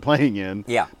teams are playing in.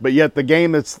 Yeah. But yet the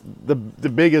game that's the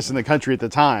biggest in the country at the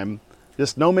time,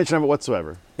 just no mention of it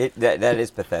whatsoever. That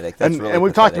is pathetic. That's really and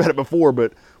we've talked about it before,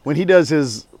 but when he does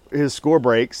his score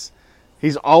breaks,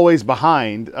 he's always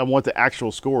behind on what the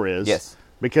actual score is. Yes.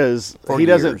 Because For he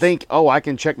doesn't years. think, oh, I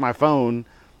can check my phone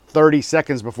 30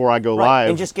 seconds before I go live.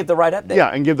 And just give the right update. Yeah,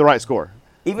 and give the right score.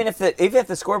 Even if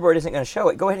the scoreboard isn't going to show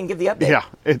it, go ahead and give the update. Yeah,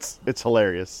 it's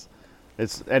hilarious.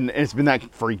 It's been that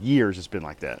for years. It's been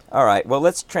like that. All right. Well,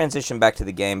 let's transition back to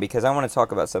the game because I want to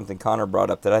talk about something Connor brought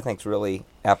up that I think is really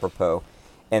apropos,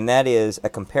 and that is a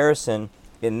comparison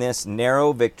in this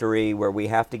narrow victory where we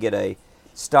have to get a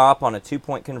stop on a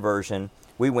 2-point conversion.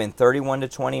 We win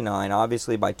 31-29,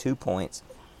 obviously by 2 points.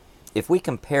 If we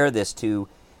compare this to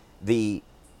the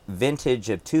vintage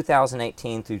of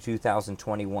 2018 through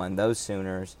 2021, those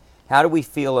Sooners, how do we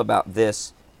feel about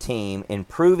this team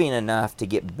improving enough to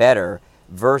get better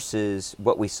versus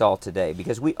what we saw today?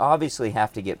 Because we obviously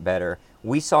have to get better.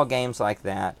 We saw games like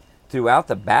that throughout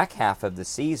the back half of the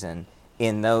season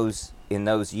in those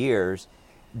years.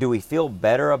 Do we feel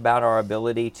better about our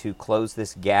ability to close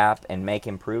this gap and make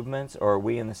improvements, or are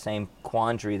we in the same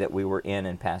quandary that we were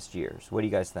in past years? What do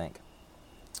you guys think?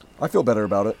 I feel better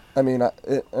about it. I mean,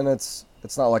 it's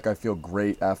not like I feel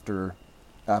great after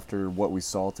what we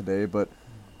saw today, but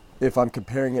if I'm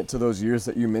comparing it to those years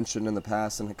that you mentioned in the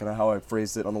past and kind of how I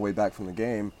phrased it on the way back from the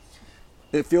game,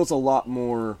 it feels a lot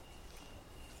more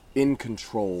in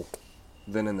control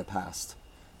than in the past.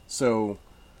 So,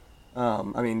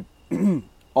 I mean,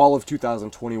 all of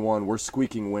 2021, we're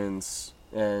squeaking wins,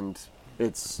 and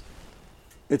it's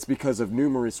because of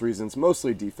numerous reasons,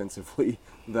 mostly defensively,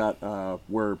 that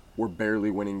we're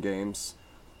barely winning games.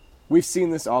 We've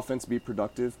seen this offense be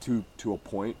productive to a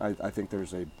point. I think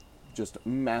there's a just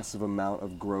massive amount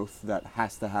of growth that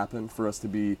has to happen for us to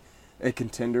be a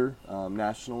contender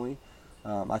nationally.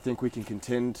 I think we can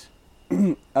contend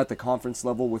at the conference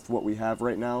level with what we have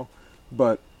right now,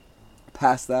 but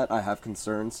past that, I have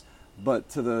concerns. But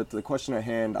to the question at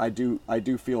hand, I do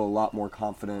feel a lot more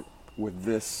confident with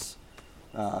this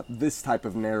type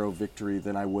of narrow victory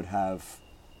than I would have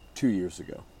 2 years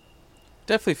ago.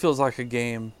 Definitely feels like a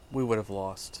game we would have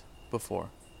lost before.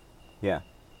 Yeah.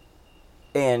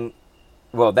 And,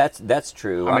 well, that's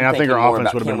true. I mean, I think our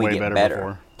offense would have been way better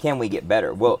before. Can we get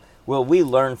better? Will we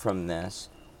learn from this,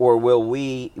 or will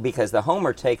we, because the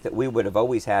homer take that we would have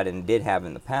always had and did have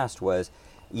in the past was,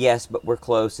 yes, but we're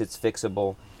close, it's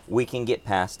fixable, we can get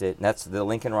past it. That's the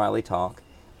Lincoln Riley talk.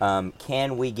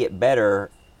 Can we get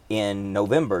better in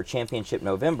November, championship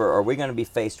November, or are we going to be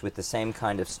faced with the same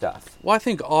kind of stuff? Well, I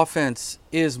think offense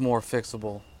is more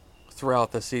fixable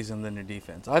throughout the season than your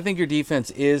defense. I think your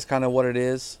defense is kind of what it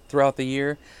is throughout the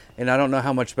year, and I don't know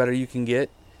how much better you can get.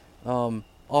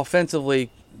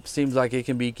 Offensively, seems like it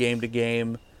can be game to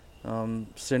game,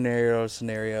 scenario to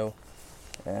scenario,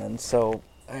 and so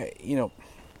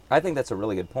I think that's a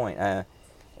really good point.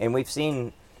 and we've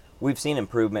seen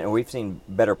improvement, and we've seen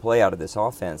better play out of this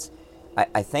offense.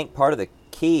 I think part of the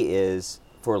key is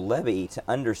for Levy to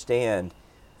understand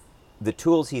the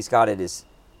tools he's got at his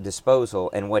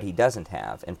disposal and what he doesn't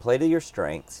have, and play to your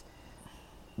strengths.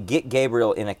 Get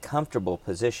Gabriel in a comfortable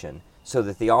position so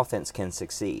that the offense can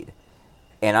succeed.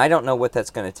 And I don't know what that's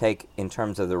going to take in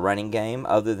terms of the running game,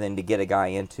 other than to get a guy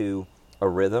into a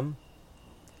rhythm.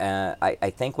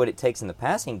 I think what it takes in the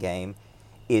passing game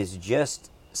is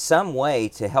just some way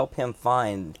to help him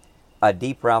find a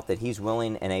deep route that he's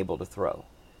willing and able to throw.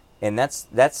 And that's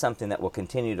something that will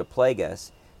continue to plague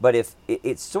us. But if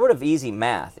it's sort of easy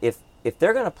math, if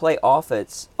they're going to play off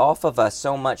of us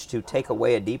so much to take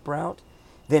away a deep route,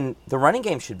 then the running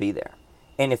game should be there.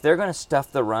 And if they're going to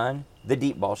stuff the run, the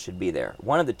deep ball should be there.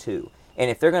 One of the two.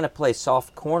 And if they're going to play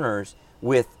soft corners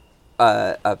with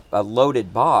a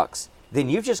loaded box, then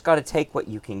you've just got to take what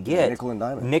you can get. Nickel and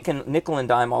dime. Nickel and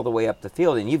dime all the way up the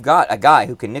field. And you've got a guy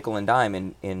who can nickel and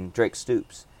dime in Drake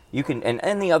Stoops. You can,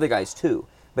 and the other guys too.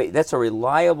 But that's a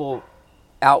reliable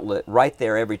outlet right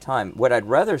there every time. What I'd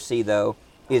rather see, though,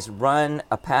 is run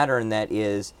a pattern that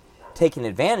is taking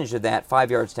advantage of that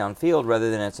 5 yards downfield,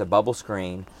 rather than it's a bubble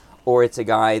screen, or it's a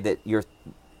guy that you're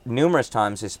numerous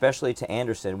times, especially to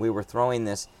Anderson, we were throwing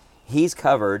this, he's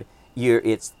covered,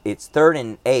 it's 3rd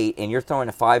and 8, and you're throwing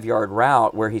a 5 yard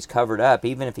route where he's covered up.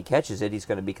 Even if he catches it, he's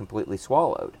going to be completely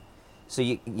swallowed. So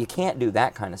you can't do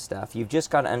that kind of stuff. You've just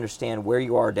got to understand where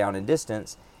you are down in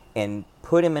distance and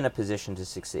put him in a position to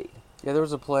succeed. Yeah, there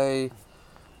was a play,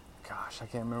 gosh, I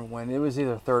can't remember when. It was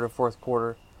either third or fourth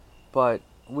quarter, but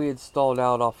we had stalled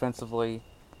out offensively,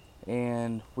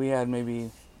 and we had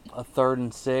maybe a 3rd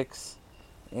and 6,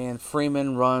 and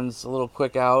Freeman runs a little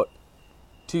quick out,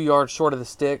 2 yards short of the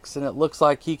sticks, and it looks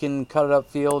like he can cut it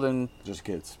upfield and Just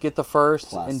get the first,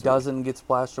 plastered. and doesn't, get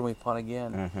splashed, and we punt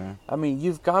again. Mm-hmm. I mean,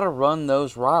 you've got to run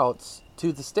those routes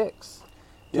to the sticks,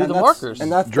 to Yeah, the and markers.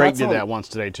 Drake did that once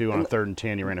today too on a 3rd and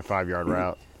 10. He ran a 5 yard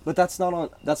route. But that's not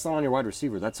on your wide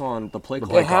receiver. That's on the play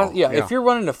call. If you're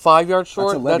running a 5 yard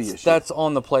short, a Levy issue. that's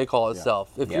on the play call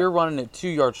itself. If Yeah. you're running it 2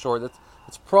 yards short,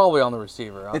 it's probably on the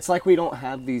receiver. It's like we don't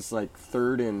have these like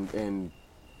 3rd and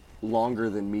longer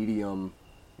than medium.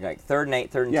 Like 3rd and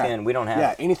 8, 3rd and 10, we don't have.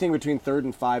 Yeah, anything between 3rd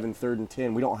and 5 and 3rd and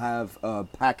 10, we don't have a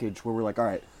package where we're like, all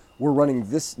right, we're running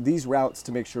these routes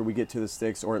to make sure we get to the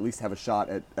sticks, or at least have a shot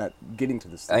at getting to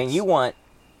the sticks. I mean,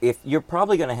 if you're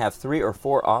probably going to have 3 or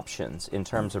 4 options in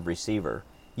terms of receiver,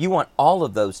 you want all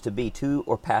of those to be to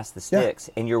or past the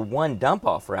sticks, and your one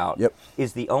dump-off route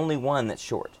is the only one that's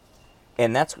short.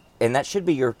 And that should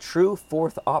be your true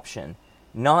 4th option,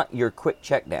 not your quick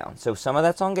check down. So some of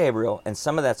that's on Gabriel, and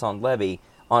some of that's on Levy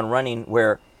on running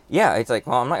where, it's like,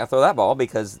 well, I'm not going to throw that ball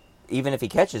because even if he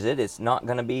catches it, it's not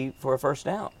going to be for a first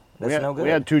down. That's no good. We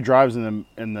had 2 drives in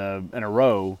a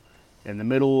row in the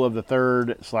middle of the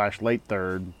 3rd/late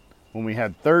 3rd when we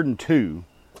had 3rd and 2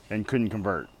 and couldn't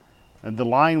convert. And the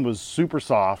line was super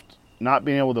soft, not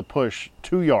being able to push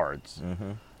 2 yards.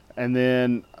 Mm-hmm. And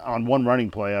then on one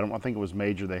running play, I think it was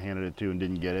Major they handed it to and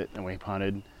didn't get it, and we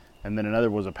punted. And then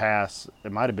another was a pass.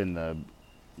 It might have been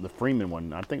the Freeman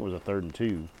one. I think it was a 3rd and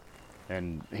 2,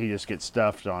 and he just gets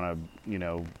stuffed on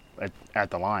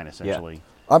at the line essentially. Yeah.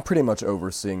 I'm pretty much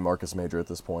over seeing Marcus Major at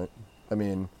this point. I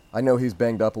mean, I know he's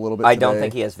banged up a little bit. I don't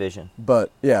think he has vision. But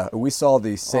yeah, we saw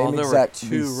the same there exact. Were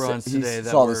 2 runs today that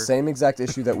saw were the same exact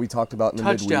issue that we talked about in the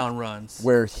midweek, touchdown runs,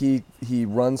 where he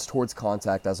runs towards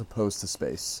contact as opposed to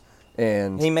space,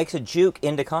 and he makes a juke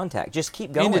into contact. Just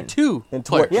keep going. into 2 And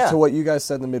to players. what you guys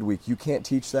said in the midweek, you can't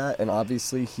teach that, and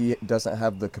obviously he doesn't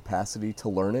have the capacity to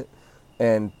learn it,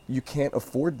 and you can't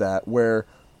afford that. Where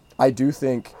I do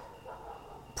think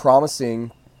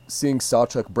seeing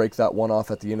Sawchuk break that one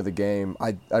off at the end of the game,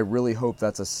 I really hope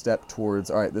that's a step towards,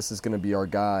 all right, this is going to be our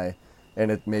guy, and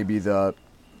it may be the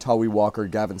Tawi Walker,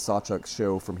 Gavin Sawchuk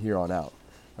show from here on out.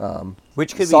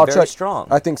 Which could be very strong.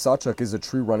 I think Sawchuk is a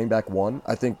true running back 1.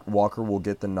 I think Walker will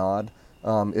get the nod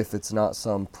if it's not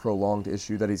some prolonged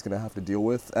issue that he's going to have to deal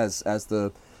with as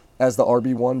the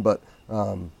RB1. But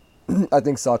I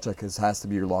think Sawchuk has to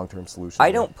be your long-term solution.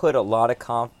 I don't put a lot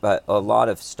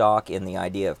of stock in the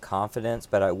idea of confidence,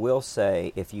 but I will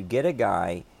say if you get a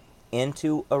guy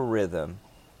into a rhythm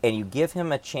and you give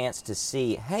him a chance to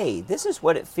see, hey, this is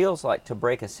what it feels like to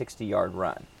break a 60-yard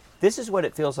run. This is what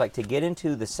it feels like to get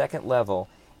into the second level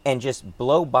and just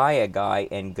blow by a guy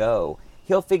and go.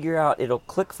 He'll figure out, it'll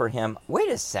click for him, wait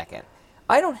a second,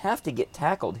 I don't have to get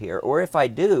tackled here, or if I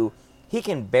do, he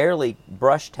can barely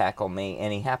brush tackle me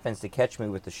and he happens to catch me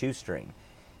with the shoestring.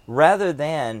 Rather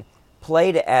than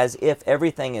played as if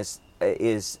everything is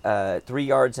 3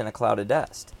 yards in a cloud of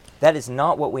dust. That is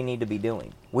not what we need to be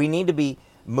doing. We need to be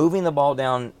moving the ball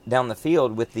down the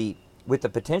field with the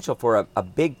potential for a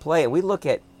big play. And we look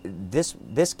at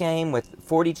this game with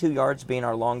 42 yards being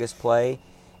our longest play,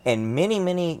 and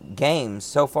many games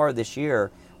so far this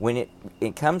year when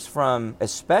it comes from,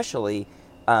 especially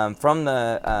from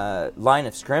the line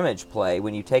of scrimmage play,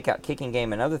 when you take out kicking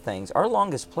game and other things, our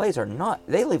longest plays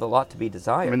they leave a lot to be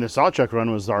desired. I mean, the Sawchuck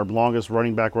run was our longest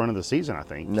running back run of the season, I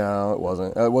think. No, it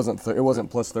wasn't. It wasn't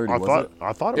plus 30, was it?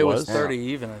 I thought It was 30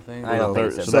 even, I think. I don't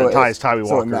think so. So that ties Tyree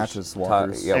So it Walker's. matches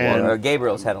Walker's.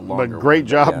 Gabriel's had a longer But great one,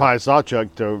 job yeah. by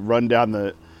Sawchuck to run down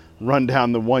the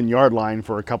 1 yard line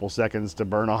for a couple seconds to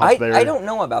burn off there. I don't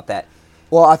know about that.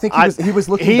 Well, I think he was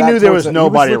looking. He back knew there towards was the- he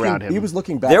nobody looking- around him. He was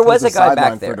looking back. There was towards a the guy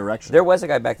sideline back there. For direction. There was a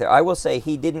guy back there. I will say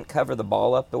he didn't cover the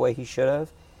ball up the way he should have.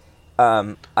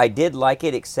 I did like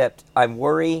it, except I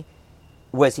worry,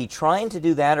 was he trying to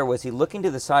do that, or was he looking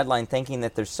to the sideline thinking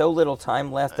that there's so little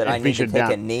time left that If I he need to should take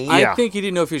down- a knee? Yeah. I think he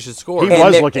didn't know if he should score. He And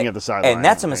was there- looking at the sideline, And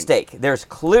that's a I think. mistake. There's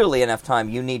clearly enough time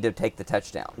you need to take the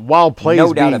touchdown. While play No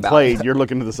is doubt being about played, it. you're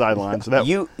looking to the sideline. So that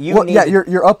You Well, need yeah, to,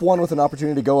 you're up one with an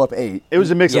opportunity to go up 8. it was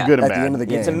a mix Yeah. of good and At bad. the end of the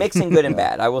game. It's a mix in good and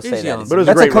bad. I will say He's that. young. It's But it was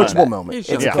a That's a great run. coachable moment. He's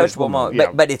It's young. a Yeah. coachable moment.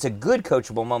 Yeah. But it's a good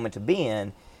coachable moment to be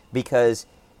in, because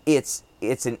it's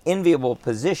an enviable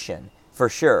position for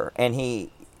sure, and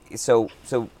so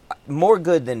more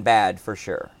good than bad for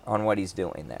sure on what he's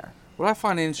doing there. What I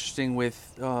find interesting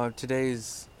with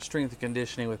today's strength and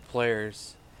conditioning with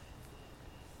players,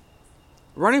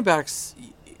 running backs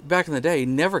back in the day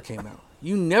never came out.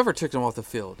 You never took them off the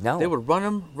field. No. They would run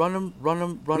them.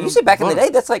 You say back in the day,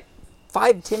 that's like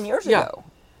 5-10 years Yeah. ago.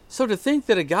 So to think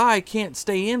that a guy can't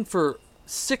stay in for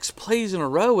 6 plays in a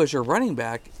row as your running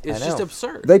back is I just know.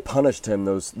 absurd. They punished him.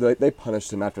 They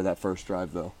punished him after that first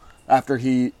drive, though. After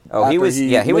he. Oh, he after was-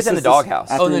 yeah, he was in misses the doghouse.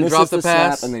 After And he then misses dropped the snap,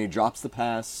 pass. and then he drops the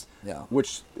pass. Yeah.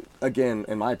 Which, again,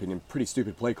 in my opinion, pretty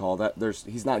stupid play call.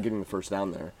 He's not getting the first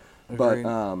down there. Agreed.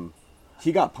 But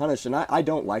he got punished, and I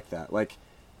don't like that. Like,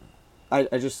 I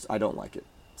don't like it.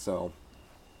 So.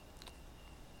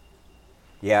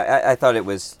 Yeah, I thought it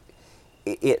was.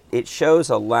 It shows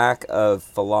a lack of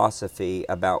philosophy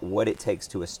about what it takes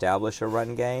to establish a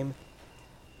run game.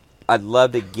 I'd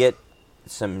love to get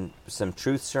some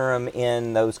truth serum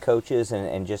in those coaches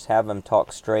and just have them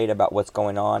talk straight about what's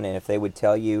going on. And if they would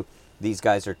tell you these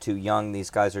guys are too young, these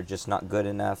guys are just not good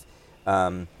enough,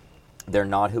 they're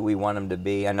not who we want them to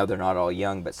be. I know they're not all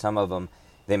young, but some of them,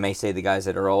 they may say the guys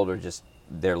that are old are just,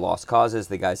 they're lost causes.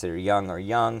 The guys that are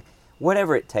young.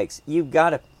 Whatever it takes, you've got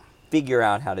to figure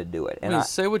out how to do it. And I mean,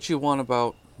 say what you want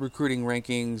about recruiting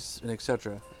rankings and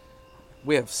etc.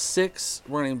 We have 6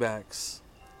 running backs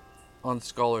on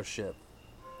scholarship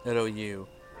at OU.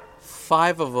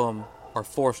 5 of them are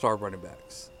 4-star running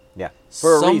backs. yeah,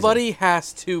 for a reason. Somebody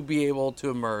has to be able to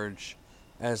emerge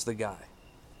as the guy.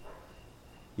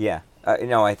 Yeah.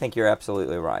 No, I think you're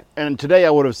absolutely right. And today I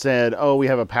would have said, oh, we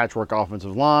have a patchwork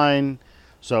offensive line,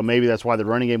 so maybe that's why the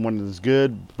running game wasn't as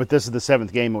good. But this is the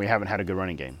 7th game, and we haven't had a good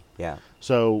running game. Yeah.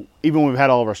 So even when we've had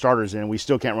all of our starters in, we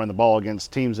still can't run the ball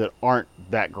against teams that aren't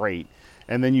that great.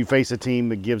 And then you face a team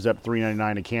that gives up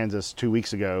 399 to Kansas 2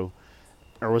 weeks ago,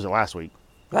 or was it last week?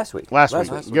 Last week. Last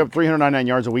week. week. You gave up 399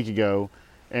 yards a week ago,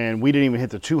 and we didn't even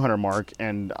hit the 200 mark,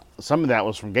 and some of that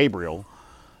was from Gabriel.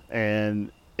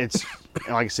 And it's,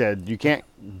 like I said, you can't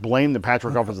blame the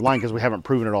Patrick offensive line because we haven't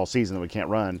proven it all season that we can't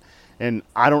run. And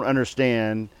I don't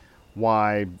understand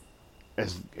why,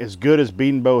 as good as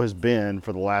Beatonbow has been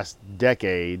for the last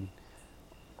decade,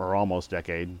 or almost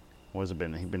decade, what has it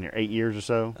been? He's been here 8 years or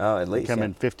so? Oh, at least, Come yeah.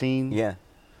 in 15? Yeah.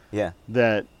 Yeah.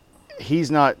 That he's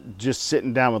not just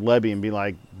sitting down with Levy and be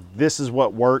like, this is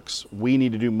what works. We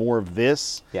need to do more of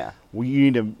this. Yeah.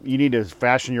 You need to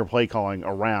fashion your play calling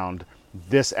around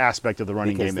this aspect of the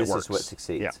running Because game that this works. is what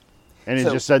succeeds. Yeah. And it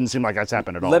So, just doesn't seem like that's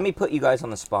happened at all. Let me put you guys on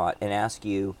the spot and ask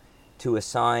you to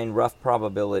assign rough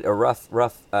probability or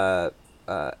rough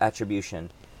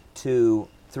attribution to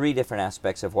 3 different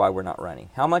aspects of why we're not running.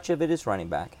 How much of it is running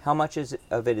back? How much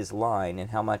of it is line? And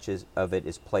how much of it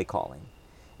is play calling?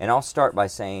 And I'll start by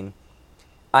saying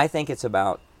I think it's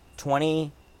about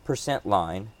 20%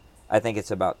 line. I think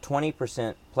it's about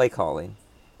 20% play calling.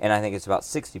 And I think it's about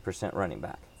 60% running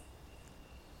back.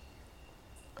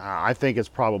 I think it's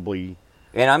probably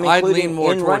And I'm I'd including lean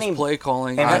more in towards running play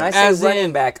calling. And when I as say running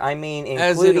in- back, I mean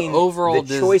as in including overall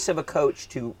the choice of a coach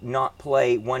to not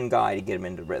play one guy to get him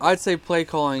into rhythm. I'd say play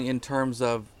calling in terms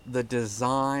of the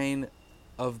design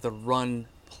of the run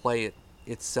play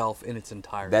itself in its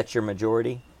entirety. That's your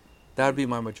majority? That would be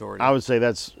my majority. I would say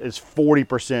it's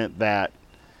 40% that,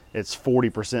 it's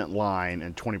 40% line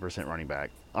and 20% running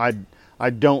back. I I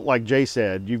don't, like Jay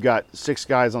said, you've got 6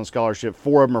 guys on scholarship,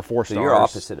 4 of them are 4 So stars. you're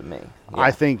opposite of me. Yeah.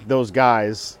 I think those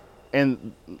guys,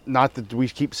 and not that we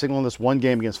keep signaling this one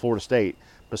game against Florida State,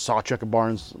 but Sawchuck and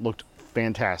Barnes looked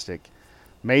fantastic.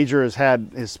 Major has had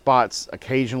his spots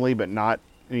occasionally, but not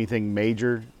anything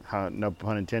major, no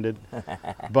pun intended.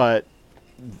 But,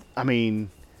 I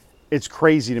mean, it's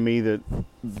crazy to me that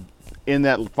in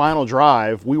that final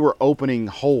drive, we were opening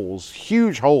holes,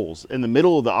 huge holes in the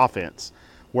middle of the offense,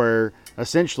 where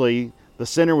essentially the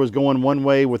center was going one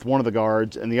way with one of the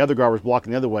guards and the other guard was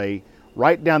blocking the other way,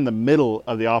 right down the middle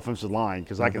of the offensive line,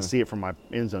 because I can see it from my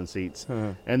end zone seats.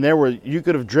 And you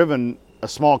could have driven a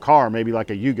small car, maybe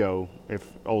like a Yugo, if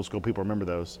old school people remember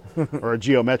those, or a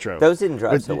Geo Metro. Those didn't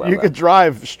drive But so well. you though. could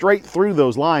drive straight through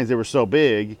those lines. They were so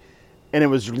big, and it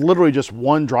was literally just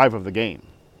one drive of the game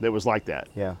that was like that.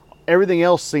 Yeah. Everything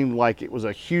else seemed like it was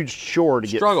a huge chore to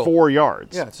Struggle. get 4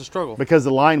 yards. Yeah, it's a struggle. Because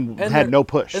the line had no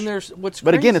push. And there's what's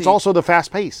But again, it's crazy- also the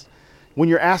fast pace. When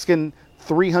you're asking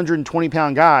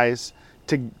 320-pound guys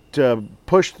to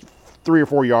push 3 or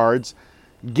 4 yards,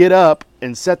 get up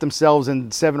and set themselves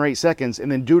in 7 or 8 seconds,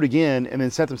 and then do it again, and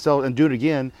then set themselves and do it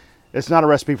again, it's not a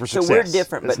recipe for success. So we're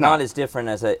different, It's but not as different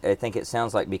as I think it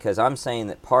sounds like, because I'm saying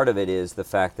that part of it is the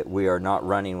fact that we are not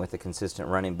running with a consistent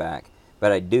running back.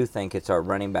 But I do think it's our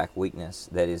running back weakness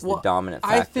that is the dominant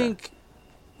factor. I think,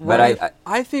 But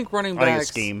I think running I think backs it's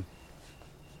scheme.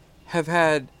 have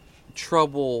had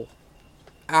trouble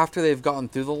after they've gotten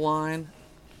through the line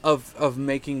of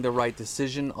making the right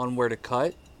decision on where to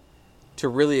cut to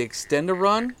really extend a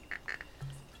run.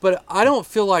 But I don't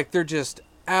feel like they're just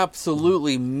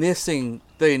absolutely missing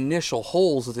the initial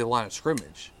holes at the line of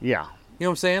scrimmage. Yeah. You know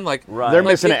what I'm saying? Like Right. They're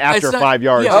Like, missing it after it's not- 5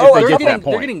 yards yeah, if they they they're get getting- that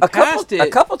point. They're getting a past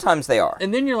it. couple times they are.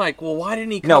 And then you're like, well, why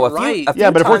didn't he cut No, a few- right? a few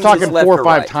Yeah, but if we're times it's talking left 4 or or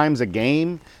 5 right. times a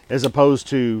game, as opposed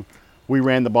to we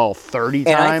ran the ball 30 And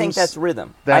times. I think that's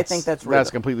rhythm. That's That's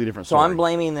a completely different So story. I'm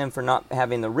blaming them for not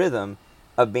having the rhythm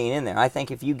of being in there. I think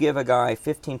if you give a guy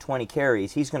 15, 20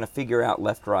 carries, he's going to figure out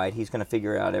left, right. He's going to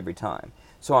figure it out every time.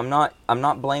 So I'm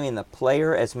not blaming the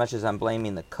player as much as I'm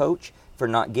blaming the coach for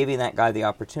not giving that guy the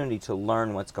opportunity to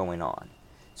learn what's going on.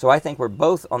 So I think we're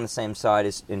both on the same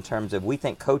side in terms of we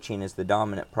think coaching is the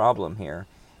dominant problem here.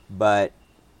 But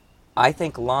I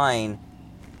think line,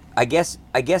 I guess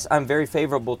I'm very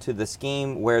favorable to the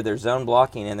scheme where they're zone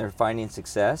blocking and they're finding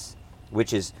success,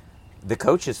 which is the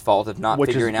coach's fault of not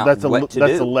figuring out what to do.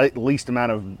 That's the least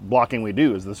amount of blocking we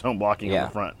do is the zone blocking on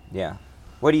the front. Yeah.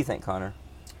 What do you think, Connor?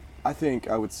 I think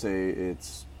I would say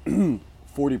it's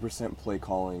 40% play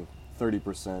calling,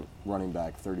 30% running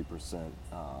back, 30%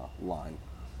 line.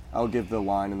 I'll give the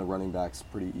line and the running backs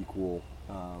pretty equal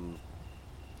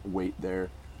weight there.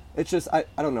 It's just, I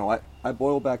don't know, I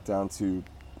boil back down to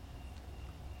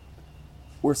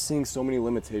we're seeing so many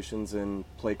limitations in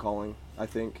play calling, I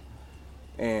think.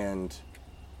 And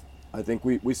I think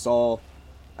we saw,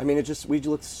 I mean, we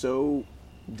looked so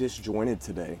disjointed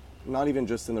today. Not even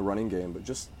just in the running game, but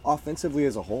just offensively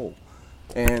as a whole.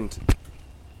 And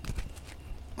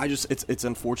it's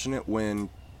unfortunate when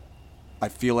I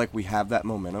feel like we have that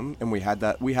momentum, and we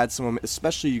had some,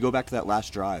 especially you go back to that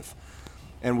last drive,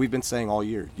 and we've been saying all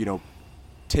year,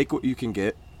 take what you can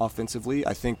get offensively.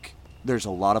 I think there's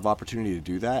a lot of opportunity to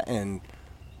do that, and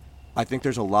I think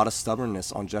there's a lot of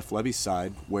stubbornness on Jeff Levy's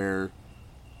side where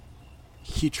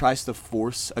he tries to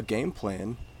force a game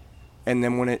plan, and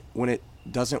then when it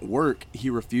doesn't work,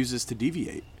 he refuses to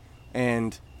deviate.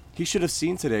 And he should have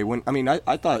seen today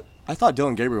I thought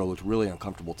Dylan Gabriel looked really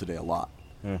uncomfortable today a lot.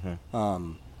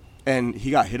 Mm-hmm. And he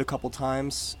got hit a couple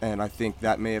times, and I think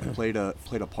that may have played a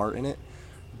part in it.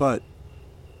 But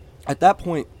at that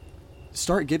point,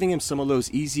 start giving him some of those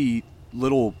easy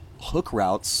little hook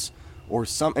routes or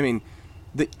some. I mean,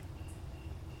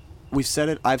 we've said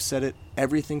it. I've said it.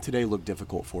 Everything today looked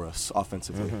difficult for us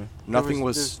offensively. Mm-hmm.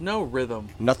 There's no rhythm.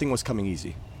 Nothing was coming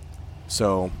easy.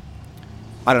 So,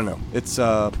 I don't know.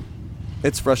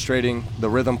 It's frustrating. The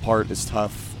rhythm part is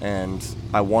tough, and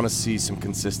I want to see some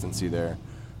consistency there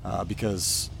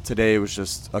because today it was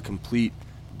just a complete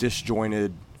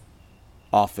disjointed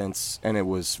offense, and it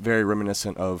was very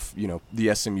reminiscent of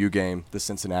the SMU game, the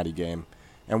Cincinnati game,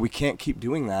 and we can't keep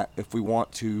doing that if we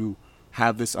want to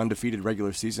have this undefeated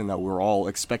regular season that we're all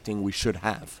expecting we should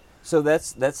have. So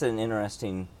that's an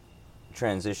interesting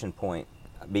transition point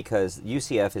because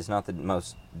UCF is not the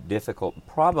most difficult,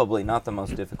 probably not the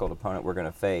most difficult opponent we're going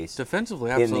to face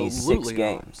defensively. in these 6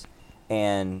 games,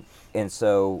 and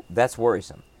so that's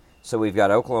worrisome. So we've got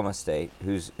Oklahoma State,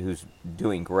 who's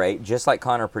doing great, just like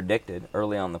Connor predicted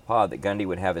early on the pod that Gundy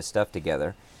would have his stuff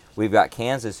together. We've got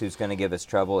Kansas, who's going to give us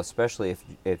trouble, especially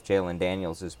if Jalen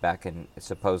Daniels is back, and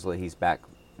supposedly he's back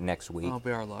next week. That'll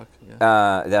be our luck.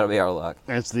 Yeah. That'll be our luck.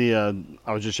 It's the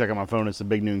I was just checking my phone. It's the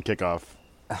big noon kickoff.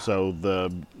 So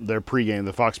their pregame,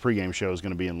 the Fox pregame show is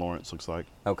going to be in Lawrence. Looks like.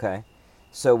 Okay.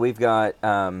 So we've got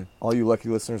all you lucky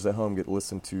listeners at home get to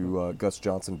listen to Gus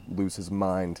Johnson lose his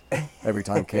mind every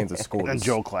time Kansas scores. And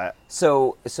Joel Klatt.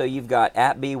 So you've got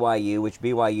at BYU, which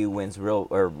BYU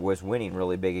was winning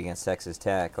really big against Texas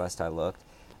Tech last I looked.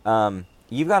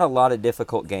 You've got a lot of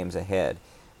difficult games ahead.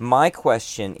 My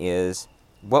question is,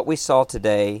 what we saw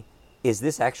today, is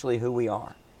this actually who we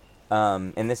are?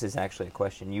 And this is actually a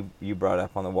question you brought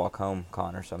up on the walk home,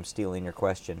 Connor, so I'm stealing your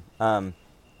question.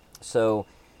 So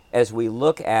as we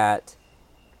look at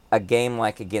a game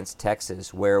like against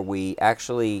Texas, where we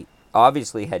actually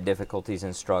obviously had difficulties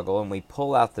and struggle, and we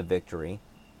pull out the victory,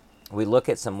 we look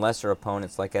at some lesser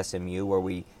opponents like SMU, where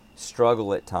we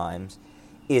struggle at times.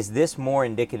 Is this more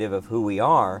indicative of who we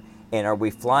are, and are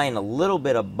we flying a little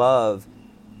bit above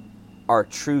our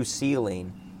true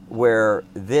ceiling, where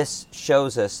this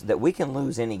shows us that we can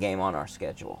lose any game on our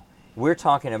schedule? We're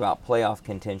talking about playoff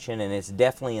contention, and it's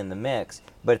definitely in the mix,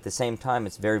 but at the same time,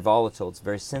 it's very volatile, it's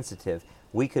very sensitive.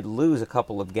 We could lose a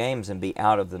couple of games and be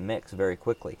out of the mix very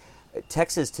quickly.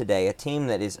 Texas today, a team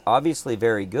that is obviously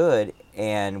very good,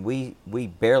 and we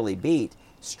barely beat,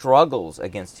 struggles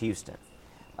against Houston.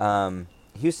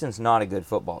 Houston's not a good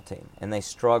football team, and they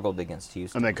struggled against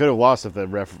Houston. And they could have lost if the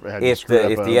ref had if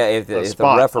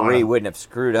the referee wouldn't have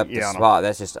screwed up the spot.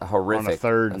 That's just a horrific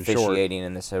officiating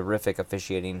in this horrific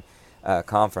officiating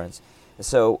conference.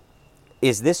 So,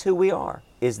 is this who we are?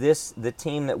 Is this the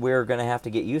team that we're going to have to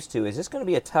get used to? Is this going to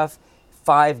be a tough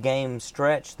 5-game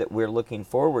stretch that we're looking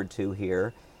forward to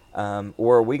here?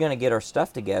 Or are we going to get our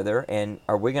stuff together, and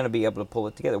are we going to be able to pull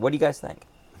it together? What do you guys think?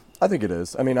 I think it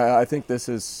is. I mean, I think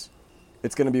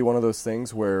it's going to be one of those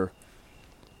things where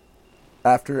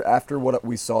after what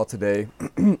we saw today,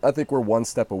 I think we're one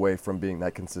step away from being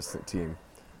that consistent team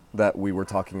that we were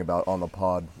talking about on the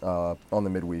pod on the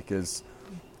midweek. Is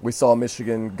we saw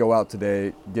Michigan go out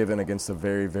today, given against a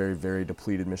very, very, very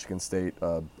depleted Michigan State,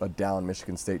 a down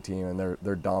Michigan State team, and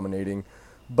they're dominating.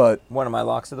 But one of my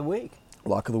locks of the week.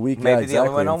 Lock of the week, maybe yeah, exactly, the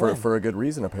only one I'll win. For a good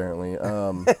reason apparently.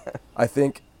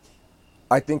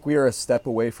 I think we are a step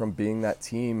away from being that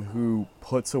team who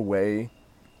puts away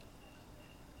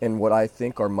in what I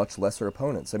think are much lesser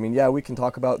opponents. I mean, yeah, we can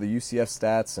talk about the UCF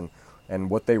stats and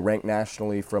what they rank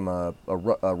nationally from a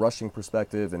rushing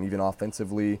perspective and even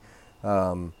offensively.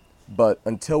 But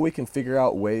until we can figure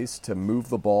out ways to move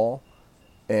the ball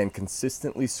and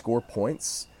consistently score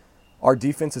points, our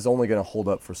defense is only going to hold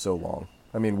up for so long.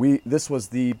 I mean, this was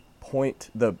the point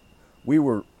we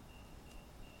were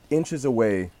inches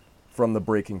away from the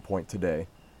breaking point today,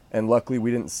 and luckily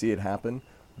we didn't see it happen.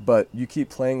 But you keep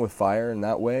playing with fire in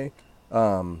that way.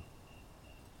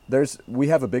 We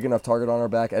have a big enough target on our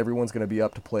back. Everyone's going to be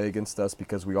up to play against us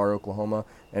because we are Oklahoma,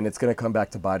 and it's going to come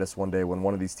back to bite us one day when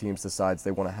one of these teams decides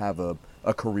they want to have a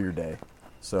career day.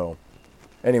 So,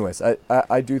 anyways,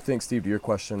 I do think, Steve, to your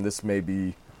question, this may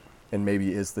be and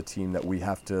maybe is the team that we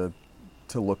have to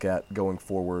look at going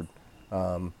forward.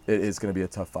 It is going to be a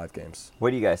tough 5 games.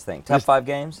 What do you guys think? Tough 5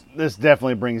 games? This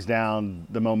definitely brings down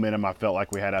the momentum I felt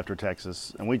like we had after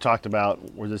Texas. And we talked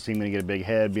about, was this team going to get a big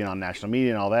head, being on national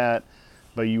media and all that?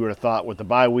 But you would have thought with the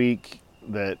bye week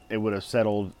that it would have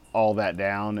settled all that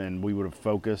down and we would have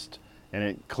focused. And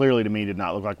it clearly to me did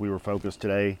not look like we were focused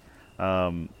today.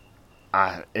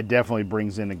 It definitely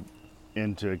brings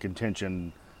into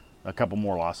contention a couple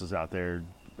more losses out there.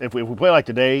 If we play like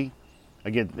today,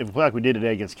 again, if we play like we did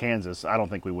today against Kansas, I don't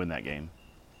think we win that game.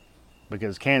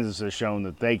 Because Kansas has shown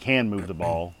that they can move the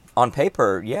ball. On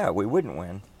paper, yeah, we wouldn't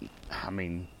win. I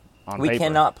mean, we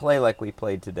cannot play like we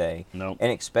played today and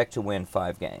expect to win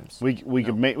 5 games. We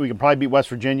could probably beat West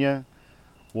Virginia.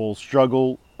 We'll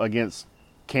struggle against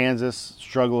Kansas,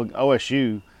 struggle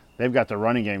OSU. They've got the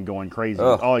running game going crazy.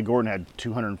 Ollie Gordon had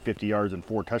 250 yards and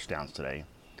 4 touchdowns today.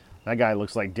 That guy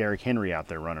looks like Derrick Henry out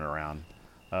there running around.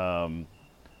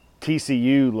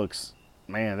 TCU looks,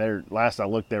 man, last I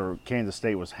looked, Kansas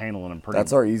State was handling them pretty.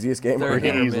 That's our easiest game.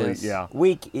 Easily, yeah.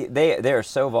 They are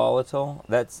so volatile.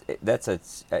 That's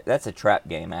a trap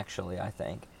game, actually, I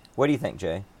think. What do you think,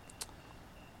 Jay?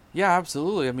 Yeah,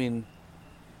 absolutely. I mean,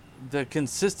 the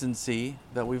consistency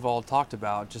that we've all talked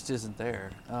about just isn't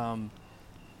there.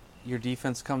 Your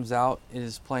defense comes out,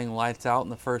 is playing lights out in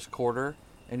the first quarter,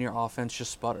 and your offense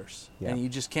just sputters. Yeah. And you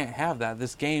just can't have that.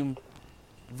 This game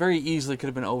very easily could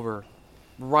have been over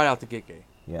right out the get-go.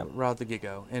 Yeah. Right out the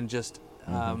get-go. And just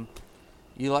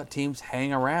you let teams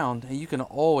hang around, and you can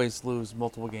always lose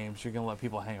multiple games. You're going to let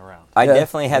people hang around. I Yeah.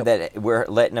 definitely had that we're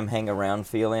letting them hang around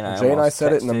feeling. Jay and I almost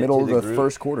said it in the texted middle to of the group,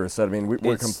 first quarter. Said, I mean, we're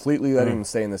It's- completely letting them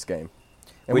stay in this game.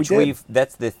 And which we did.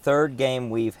 that's the third game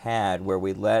we've had where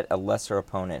we let a lesser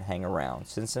opponent hang around.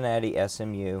 Cincinnati,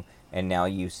 SMU, and now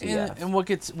UCF. And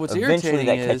what's Eventually irritating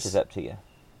that is catches up to you.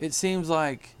 it seems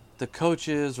like the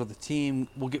coaches or the team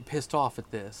will get pissed off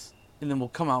at this, and then we'll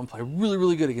come out and play really,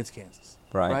 really good against Kansas.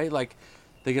 Right. Like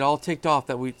they get all ticked off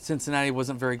that Cincinnati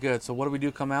wasn't very good. So what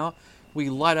do? Come out, we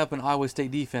light up an Iowa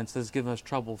State defense that's given us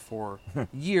trouble for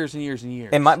years and years and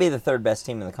years. It might be the third best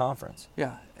team in the conference.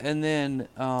 Yeah, and then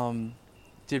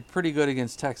did pretty good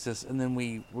against Texas, and then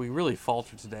we really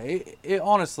faltered today. It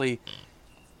honestly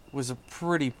was a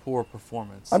pretty poor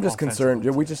performance. I'm just concerned.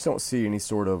 offensively We today. just don't see any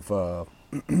sort of.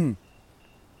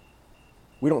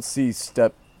 We don't see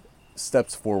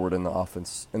steps forward in the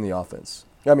offense.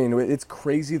 I mean, it's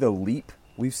crazy the leap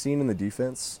we've seen in the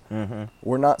defense. Mm-hmm.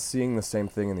 We're not seeing the same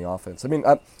thing in the offense. I mean,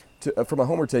 from a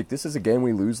homer take, this is a game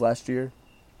we lose last year,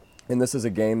 and this is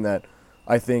a game that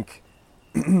I think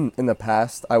in the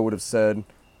past I would have said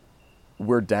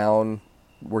we're down.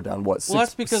 We're down what? Well,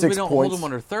 that's because 6 we don't points? hold them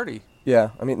under 30 Yeah,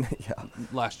 I mean, yeah.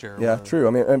 last year. or Yeah, whatever. true. I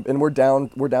mean, and we're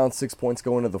down 6 points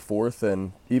going to the fourth,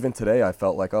 and even today I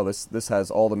felt like, oh, this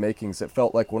has all the makings. It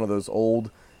felt like one of those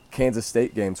old Kansas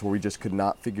State games where we just could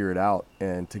not figure it out,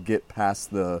 and to get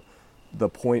past the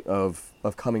point of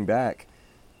coming back.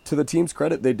 To the team's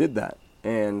credit, they did that,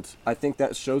 and I think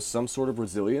that shows some sort of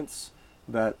resilience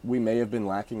that we may have been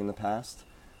lacking in the past.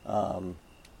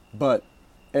 But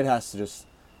it has to just.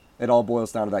 It all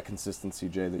boils down to that consistency,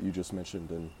 Jay, that you just mentioned,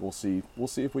 and we'll see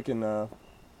if we can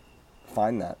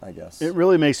find that, I guess. It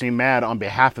really makes me mad on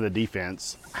behalf of the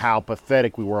defense how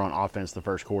pathetic we were on offense the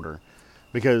first quarter,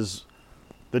 because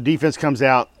the defense comes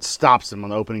out, stops them on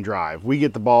the opening drive. We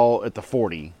get the ball at the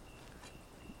 40,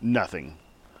 nothing.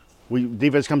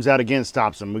 Defense comes out again,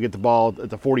 stops them. We get the ball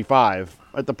at the 45,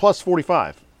 at the plus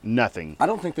 45, nothing. I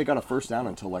don't think they got a first down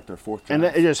until like their fourth drive.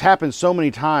 And it just happens so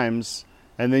many times,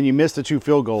 and then you miss the 2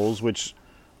 field goals, which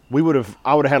I would have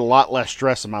had a lot less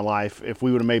stress in my life if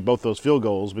we would have made both those field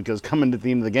goals, because coming to the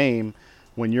end of the game,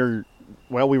 when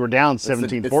we were down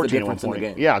 17-14 at one difference in the point.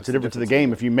 game. Yeah, it's a difference in the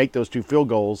game. If you make those 2 field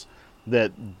goals,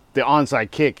 that the onside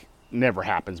kick never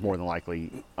happens more than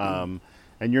likely. And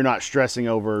you're not stressing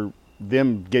over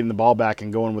them getting the ball back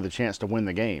and going with a chance to win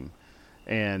the game.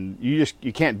 And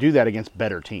you can't do that against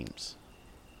better teams.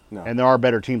 No. And there are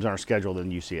better teams on our schedule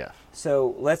than UCF.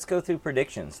 So let's go through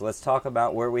predictions. Let's talk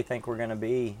about where we think we're going to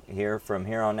be here from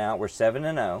here on out. We're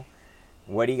 7-0.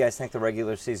 What do you guys think the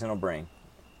regular season will bring?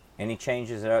 Any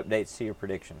changes or updates to your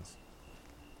predictions?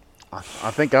 I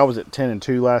think I was at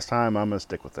 10-2 last time. I'm going to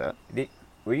stick with that.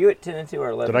 Were you at 10-2 or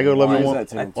 11? Did I go 11-1? Why is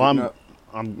that 10-2? Well, No.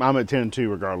 I'm at 10-2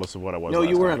 regardless of what I was. No, last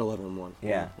you were time. at 11-1.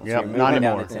 Yeah. So Yep, you're moving not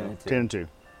down anymore. to 10-2.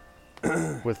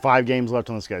 10-2. With 5 games left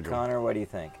on the schedule. Connor, what do you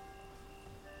think?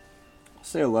 I'll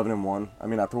say 11-1. I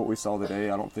mean, after what we saw today,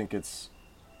 I don't think it's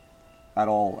at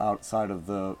all outside of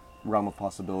the realm of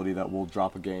possibility that we'll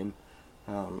drop a game,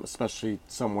 especially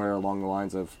somewhere along the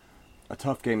lines of a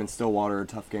tough game in Stillwater, a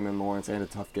tough game in Lawrence, and a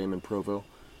tough game in Provo.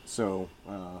 So,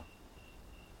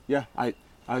 yeah, I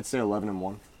would say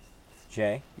 11-1.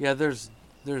 Jay? Yeah, there's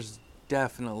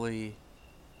definitely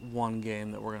one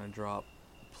game that we're going to drop,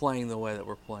 playing the way that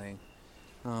we're playing.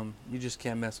 You just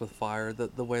can't mess with fire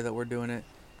the way that we're doing it.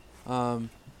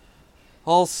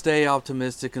 I'll stay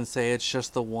optimistic and say it's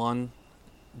just the one,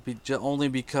 only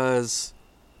because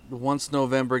once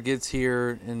November gets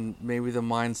here and maybe the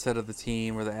mindset of the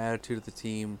team or the attitude of the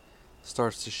team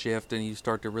starts to shift and you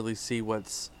start to really see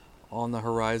what's on the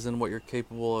horizon, what you're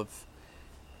capable of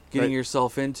getting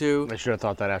yourself into. They should have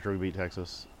thought that after we beat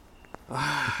Texas.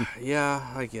 Yeah,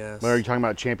 I guess. Are you talking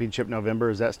about Championship November?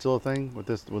 Is that still a thing with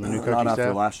the new coaching Not after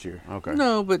staff? last year. Okay.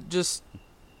 No, but just,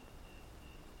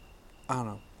 I don't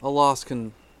know. A loss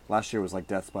can Last year was like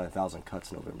death by 1,000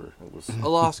 cuts November. It was.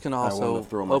 also wanted to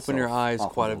throw open your myself eyes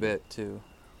off quite a a little bit too.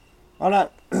 I'm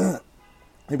not.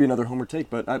 Maybe another homer take,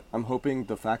 but I'm hoping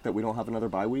the fact that we don't have another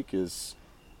bye week is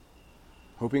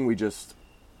hoping we just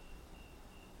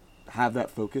have that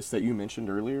focus that you mentioned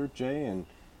earlier, Jay, and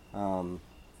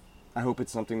I hope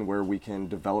it's something where we can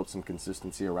develop some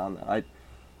consistency around that.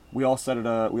 We all said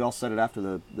it. We all said it after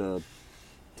the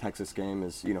Texas game.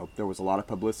 Is there was a lot of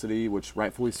publicity, which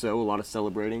rightfully so, a lot of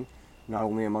celebrating, not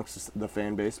only amongst the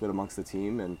fan base but amongst the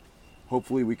team, and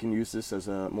hopefully we can use this as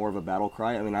more of a battle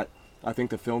cry. I mean, I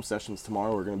think the film sessions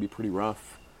tomorrow are going to be pretty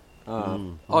rough,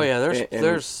 Oh yeah,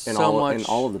 there's so much in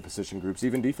all of the position groups,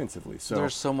 even defensively. So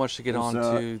there's so much to get on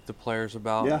to the players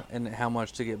about, and how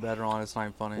much to get better on. It's not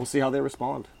even funny. We'll see how they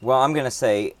respond. Well, I'm going to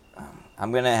say,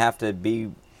 I'm going to have to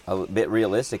be a bit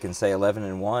realistic and say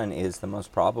 11-1 is the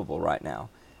most probable right now.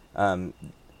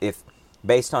 If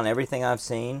based on everything I've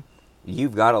seen,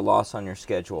 you've got a loss on your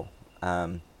schedule.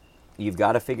 You've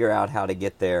got to figure out how to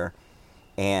get there,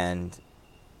 and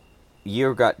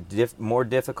you've got more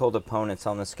difficult opponents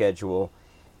on the schedule,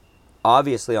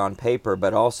 obviously on paper,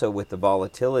 but also with the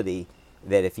volatility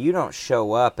that if you don't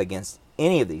show up against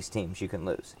any of these teams, you can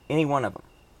lose. Any one of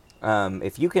them.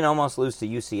 If you can almost lose to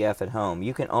UCF at home,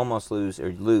 you can almost lose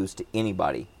to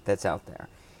anybody that's out there.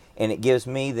 And it gives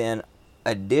me then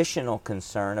additional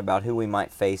concern about who we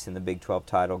might face in the Big 12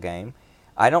 title game.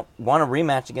 I don't want a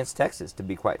rematch against Texas, to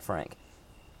be quite frank.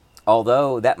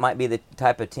 Although that might be the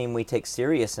type of team we take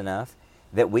serious enough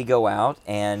that we go out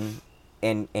and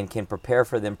can prepare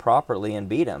for them properly and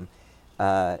beat them.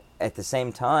 At the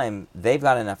same time, they've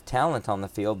got enough talent on the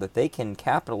field that they can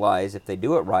capitalize, if they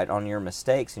do it right, on your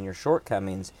mistakes and your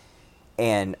shortcomings,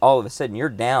 and all of a sudden you're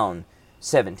down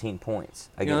 17 points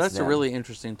against that's them. a really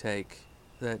interesting take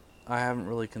that I haven't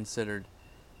really considered.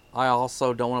 I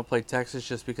also don't want to play Texas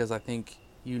just because I think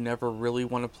you never really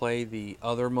want to play the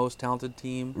other most talented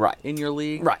team in your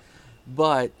league. Right.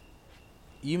 But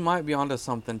you might be onto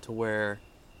something to where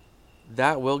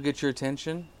that will get your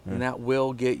attention and that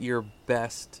will get your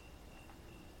best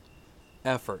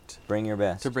effort. Bring your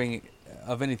best. To bring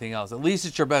of anything else. At least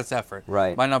it's your best effort.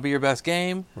 Right. Might not be your best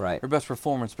game, right, your best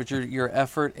performance, but your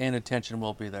effort and attention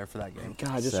will be there for that game.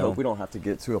 God, I just hope we don't have to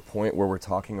get to a point where we're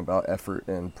talking about effort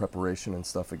and preparation and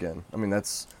stuff again. I mean,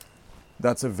 that's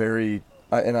a very...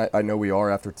 I know we are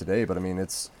after today, but I mean,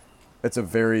 it's a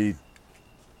very...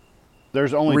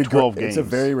 There's only 12 games. It's a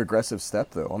very regressive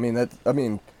step, though.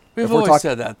 We've always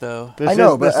said that, though. I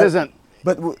know, but this isn't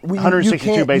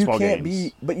 162 baseball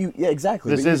games.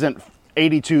 Exactly. This isn't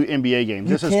 82 NBA games.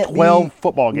 This is 12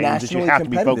 football games that you have to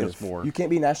be focused for. You can't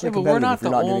be nationally competitive. But we're not if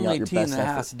you're not the giving out only your team best that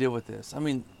effort. has to deal with this. I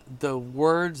mean, the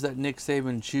words that Nick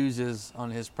Saban chooses on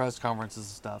his press conferences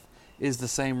and stuff is the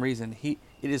same reason. It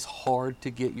is hard to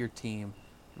get your team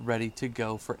ready to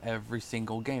go for every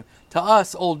single game. To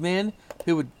us, old men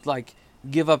who would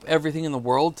give up everything in the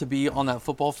world to be on that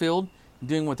football field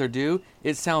doing what they're due,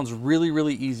 it sounds really,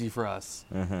 really easy for us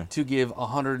to give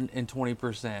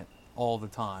 120% all the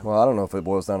time. Well, I don't know if it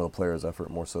boils down to the players' effort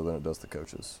more so than it does the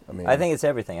coaches. I think it's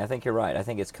everything. I think you're right. I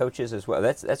think it's coaches as well.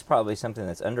 That's probably something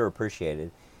that's underappreciated,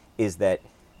 is that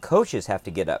coaches have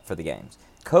to get up for the games.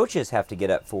 Coaches have to get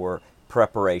up for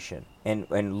preparation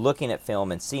and looking at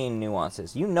film and seeing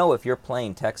nuances. You know, if you're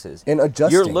playing Texas, and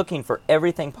adjusting, you're looking for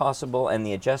everything possible and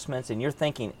the adjustments, and you're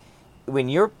thinking, when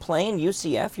you're playing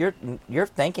UCF, you're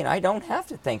thinking, I don't have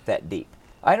to think that deep.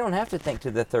 I don't have to think to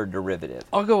the third derivative.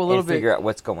 I'll go a little bit, figure out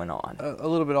what's going on. A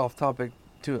little bit off topic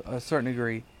to a certain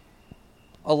degree.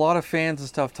 A lot of fans and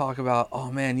stuff talk about,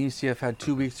 oh man, UCF had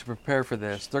 2 weeks to prepare for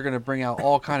this. They're going to bring out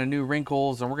all kind of new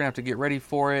wrinkles, and we're going to have to get ready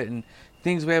for it, and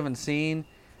things we haven't seen.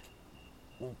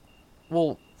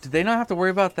 Well, did they not have to worry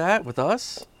about that with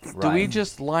us? Right. Do we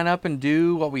just line up and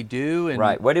do what we do? And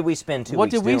right. What did we spend 2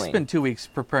 weeks doing? What did we spend 2 weeks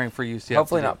preparing for UCF?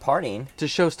 Hopefully not partying. To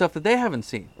show stuff that they haven't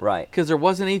seen. Right. Because there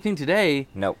wasn't anything today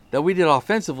that we did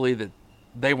offensively that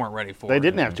they weren't ready for. They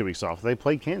didn't have 2 weeks off. They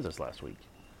played Kansas last week.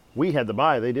 We had the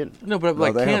bye. They didn't. No, but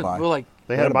they had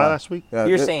a bye last week? Yeah,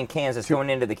 You're saying Kansas going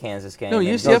into the Kansas game. No,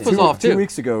 UCF was off, too. 2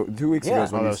 weeks ago. 2 weeks ago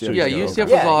is when UCF Yeah, UCF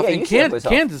was off, and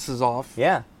Kansas is off.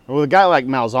 Yeah. Well, a guy like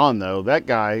Malzahn, though, that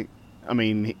guy, I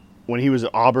mean, when he was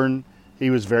at Auburn, he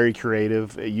was very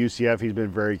creative. At UCF, he's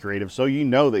been very creative. So you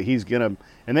know that he's going to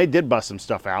 – and they did bust some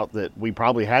stuff out that we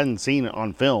probably hadn't seen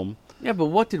on film. Yeah, but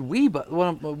what did we –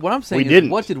 what I'm saying we is didn't.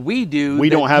 What did we do? We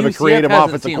don't have a creative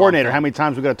offensive coordinator. How many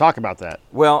times are we going to talk about that?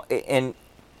 Well, and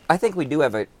I think we do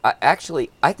have a – actually,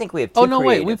 I think we have two creative. Oh, no,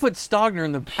 wait. We put Stogner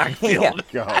in the backfield.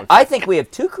 Yeah. I think we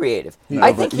have two creative.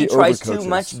 I think he tries too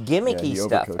much gimmicky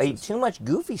stuff, too much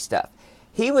goofy stuff.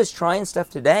 He was trying stuff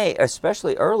today,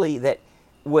 especially early, that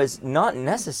was not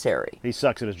necessary. He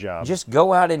sucks at his job. Just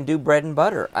go out and do bread and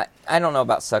butter. I don't know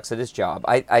about sucks at his job.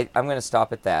 I'm going to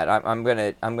stop at that. I'm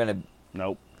going to.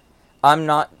 Nope. I'm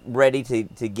not ready to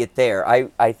get there.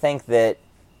 I think that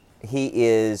he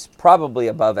is probably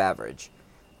above average,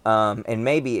 and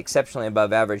maybe exceptionally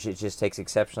above average. It just takes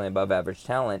exceptionally above average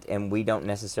talent, and we don't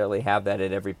necessarily have that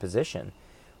at every position.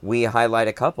 We highlight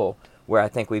a couple where I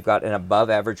think we've got an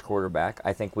above-average quarterback.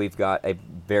 I think we've got a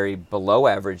very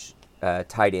below-average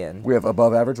tight end. We have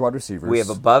above-average wide receivers. We have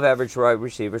above-average wide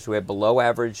receivers. We have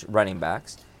below-average running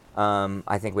backs.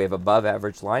 I think we have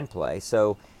above-average line play.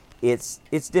 So it's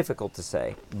difficult to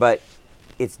say, but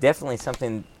it's definitely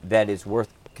something that is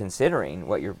worth considering.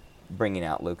 What you're bringing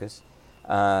out, Lucas,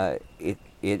 it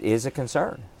is a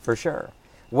concern for sure.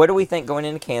 What do we think going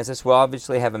into Kansas? We'll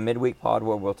obviously have a midweek pod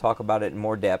where we'll talk about it in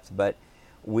more depth, but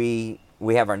we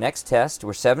have our next test.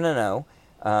 We're 7-0.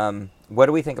 What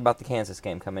do we think about the Kansas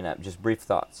game coming up? Just brief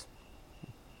thoughts.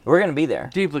 We're going to be there.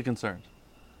 Deeply concerned.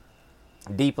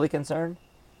 Deeply concerned?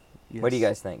 Yes. What do you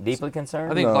guys think? Deeply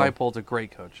concerned? I think No. Leipold's a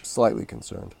great coach. Slightly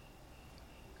concerned.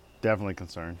 Definitely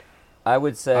concerned. I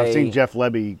would say... I've seen Jeff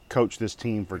Lebby coach this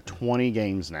team for 20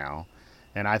 games now,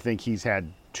 and I think he's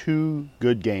had 2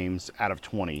 good games out of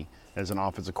 20 as an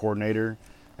offensive coordinator,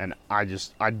 and I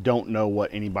don't know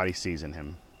what anybody sees in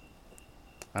him.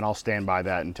 And I'll stand by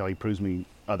that until he proves me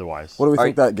otherwise. What do we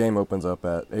think that game opens up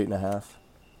at? 8.5?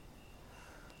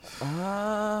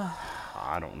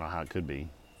 I don't know how it could be.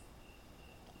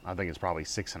 I think it's probably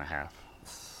 6.5.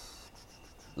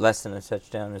 Less than a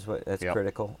touchdown is that's Yep.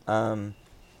 critical.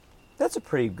 That's a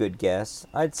pretty good guess.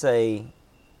 I'd say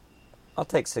I'll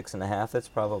take 6.5. That's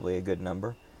probably a good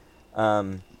number.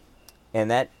 And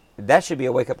that should be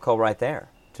a wake-up call right there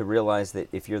to realize that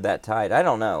if you're that tight. I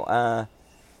don't know. I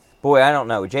don't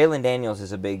know. Jalen Daniels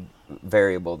is a big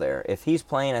variable there. If he's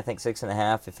playing, I think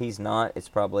 6.5. If he's not, it's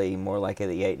probably more likely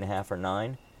the 8.5 or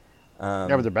 9. Yeah,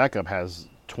 but their backup has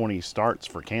 20 starts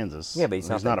for Kansas. Yeah, but he's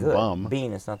not a good. bum.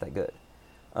 Bean is not that good.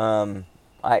 I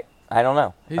don't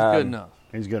know. He's good enough.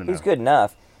 He's good enough. He's good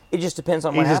enough. It just depends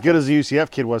on what He's as happens. good as the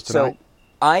UCF kid was tonight.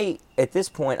 So, at this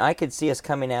point, I could see us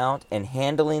coming out and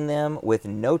handling them with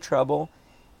no trouble,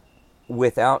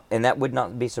 and that would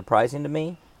not be surprising to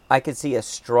me. I could see us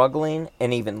struggling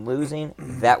and even losing.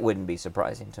 That wouldn't be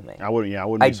surprising to me. I wouldn't. Yeah, I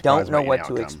wouldn't. I Be surprised don't know by what any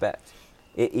to outcome. expect.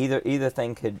 Either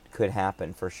thing could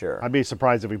happen for sure. I'd be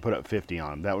surprised if we put up 50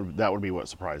 on him. That would be what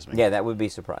surprised me. Yeah, that would be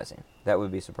surprising.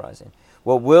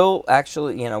 Well, we're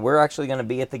actually going to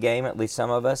be at the game, at least some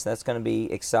of us. That's going to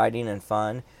be exciting and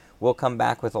fun. We'll come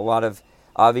back with a lot of,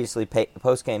 obviously,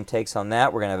 post-game takes on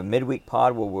that. We're going to have a midweek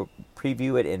pod where we'll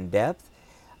preview it in depth.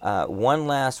 One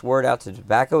last word out to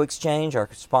Tobacco Exchange, our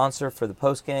sponsor for the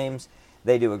post-games.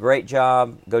 They do a great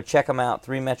job. Go check them out,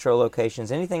 3 metro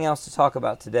locations. Anything else to talk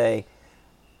about today?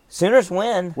 Sooners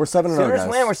win. We're 7-0, Sooners guys.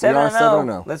 win. We're We are 7-0.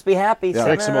 7-0. Let's be happy. Yeah.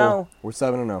 7-0. We're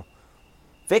 7-0.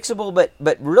 Fixable,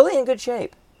 but really in good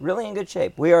shape. Really in good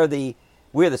shape. We are the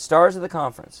stars of the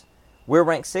conference. We're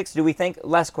ranked 6th. Do we think?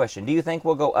 Last question. Do you think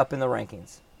we'll go up in the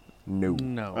rankings? No.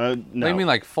 No. No. You mean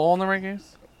like fall in the rankings?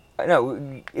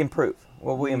 No, improve.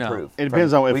 Will we No. improve? It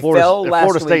depends on We if Florida, fell if last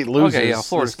Florida State week. loses Okay, yeah,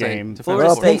 Florida this State. game. Florida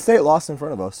Well, State- Penn State lost in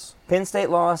front of us. Penn State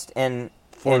lost, and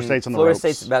Florida State's on the Florida ropes.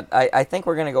 State's about. I think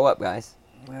we're going to go up, guys.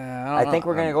 I think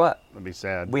we're going to go up. That'd be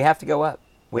sad. We have to go up.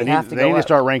 We have to they go need up. to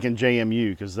start ranking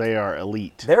JMU because they are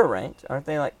elite. They're ranked, aren't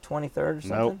they? Like 23rd or something.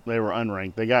 Nope, they were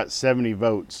unranked. They got 70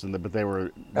 votes, but they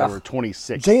were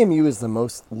 26. JMU is the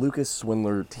most Lucas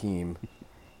Swindler team.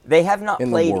 They have not In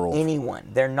the played world. anyone.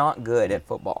 They're not good at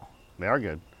football. They are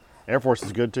good. Air Force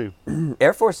is good too.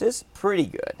 Air Force is pretty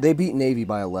good. They beat Navy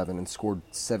by 11 and scored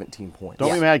 17 points. Don't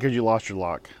Yeah. be mad because you lost your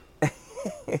lock.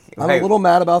 I'm a little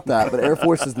mad about that, but Air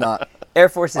Force is not. Air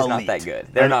Force is not Elite. that good.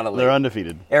 They're not elite. They're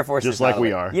undefeated. Air Force just is like not we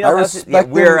elite. are. You know, I we're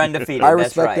respect undefeated. I That's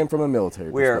respect right. them from a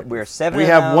military perspective. We're 7. We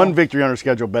have one victory on our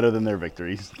schedule better than their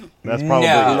victories. That's probably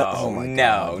No, Oh my no,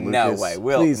 God, no Lucas.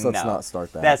 way. Please let's no. not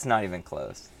start that. That's not even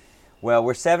close. Well,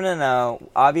 we're 7-0.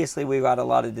 Obviously, we've got a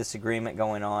lot of disagreement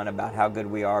going on about how good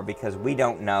we are because we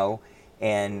don't know,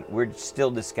 and we're still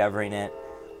discovering it.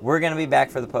 We're going to be back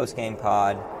for the post-game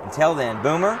pod. Until then,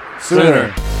 Boomer.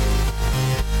 Sooner.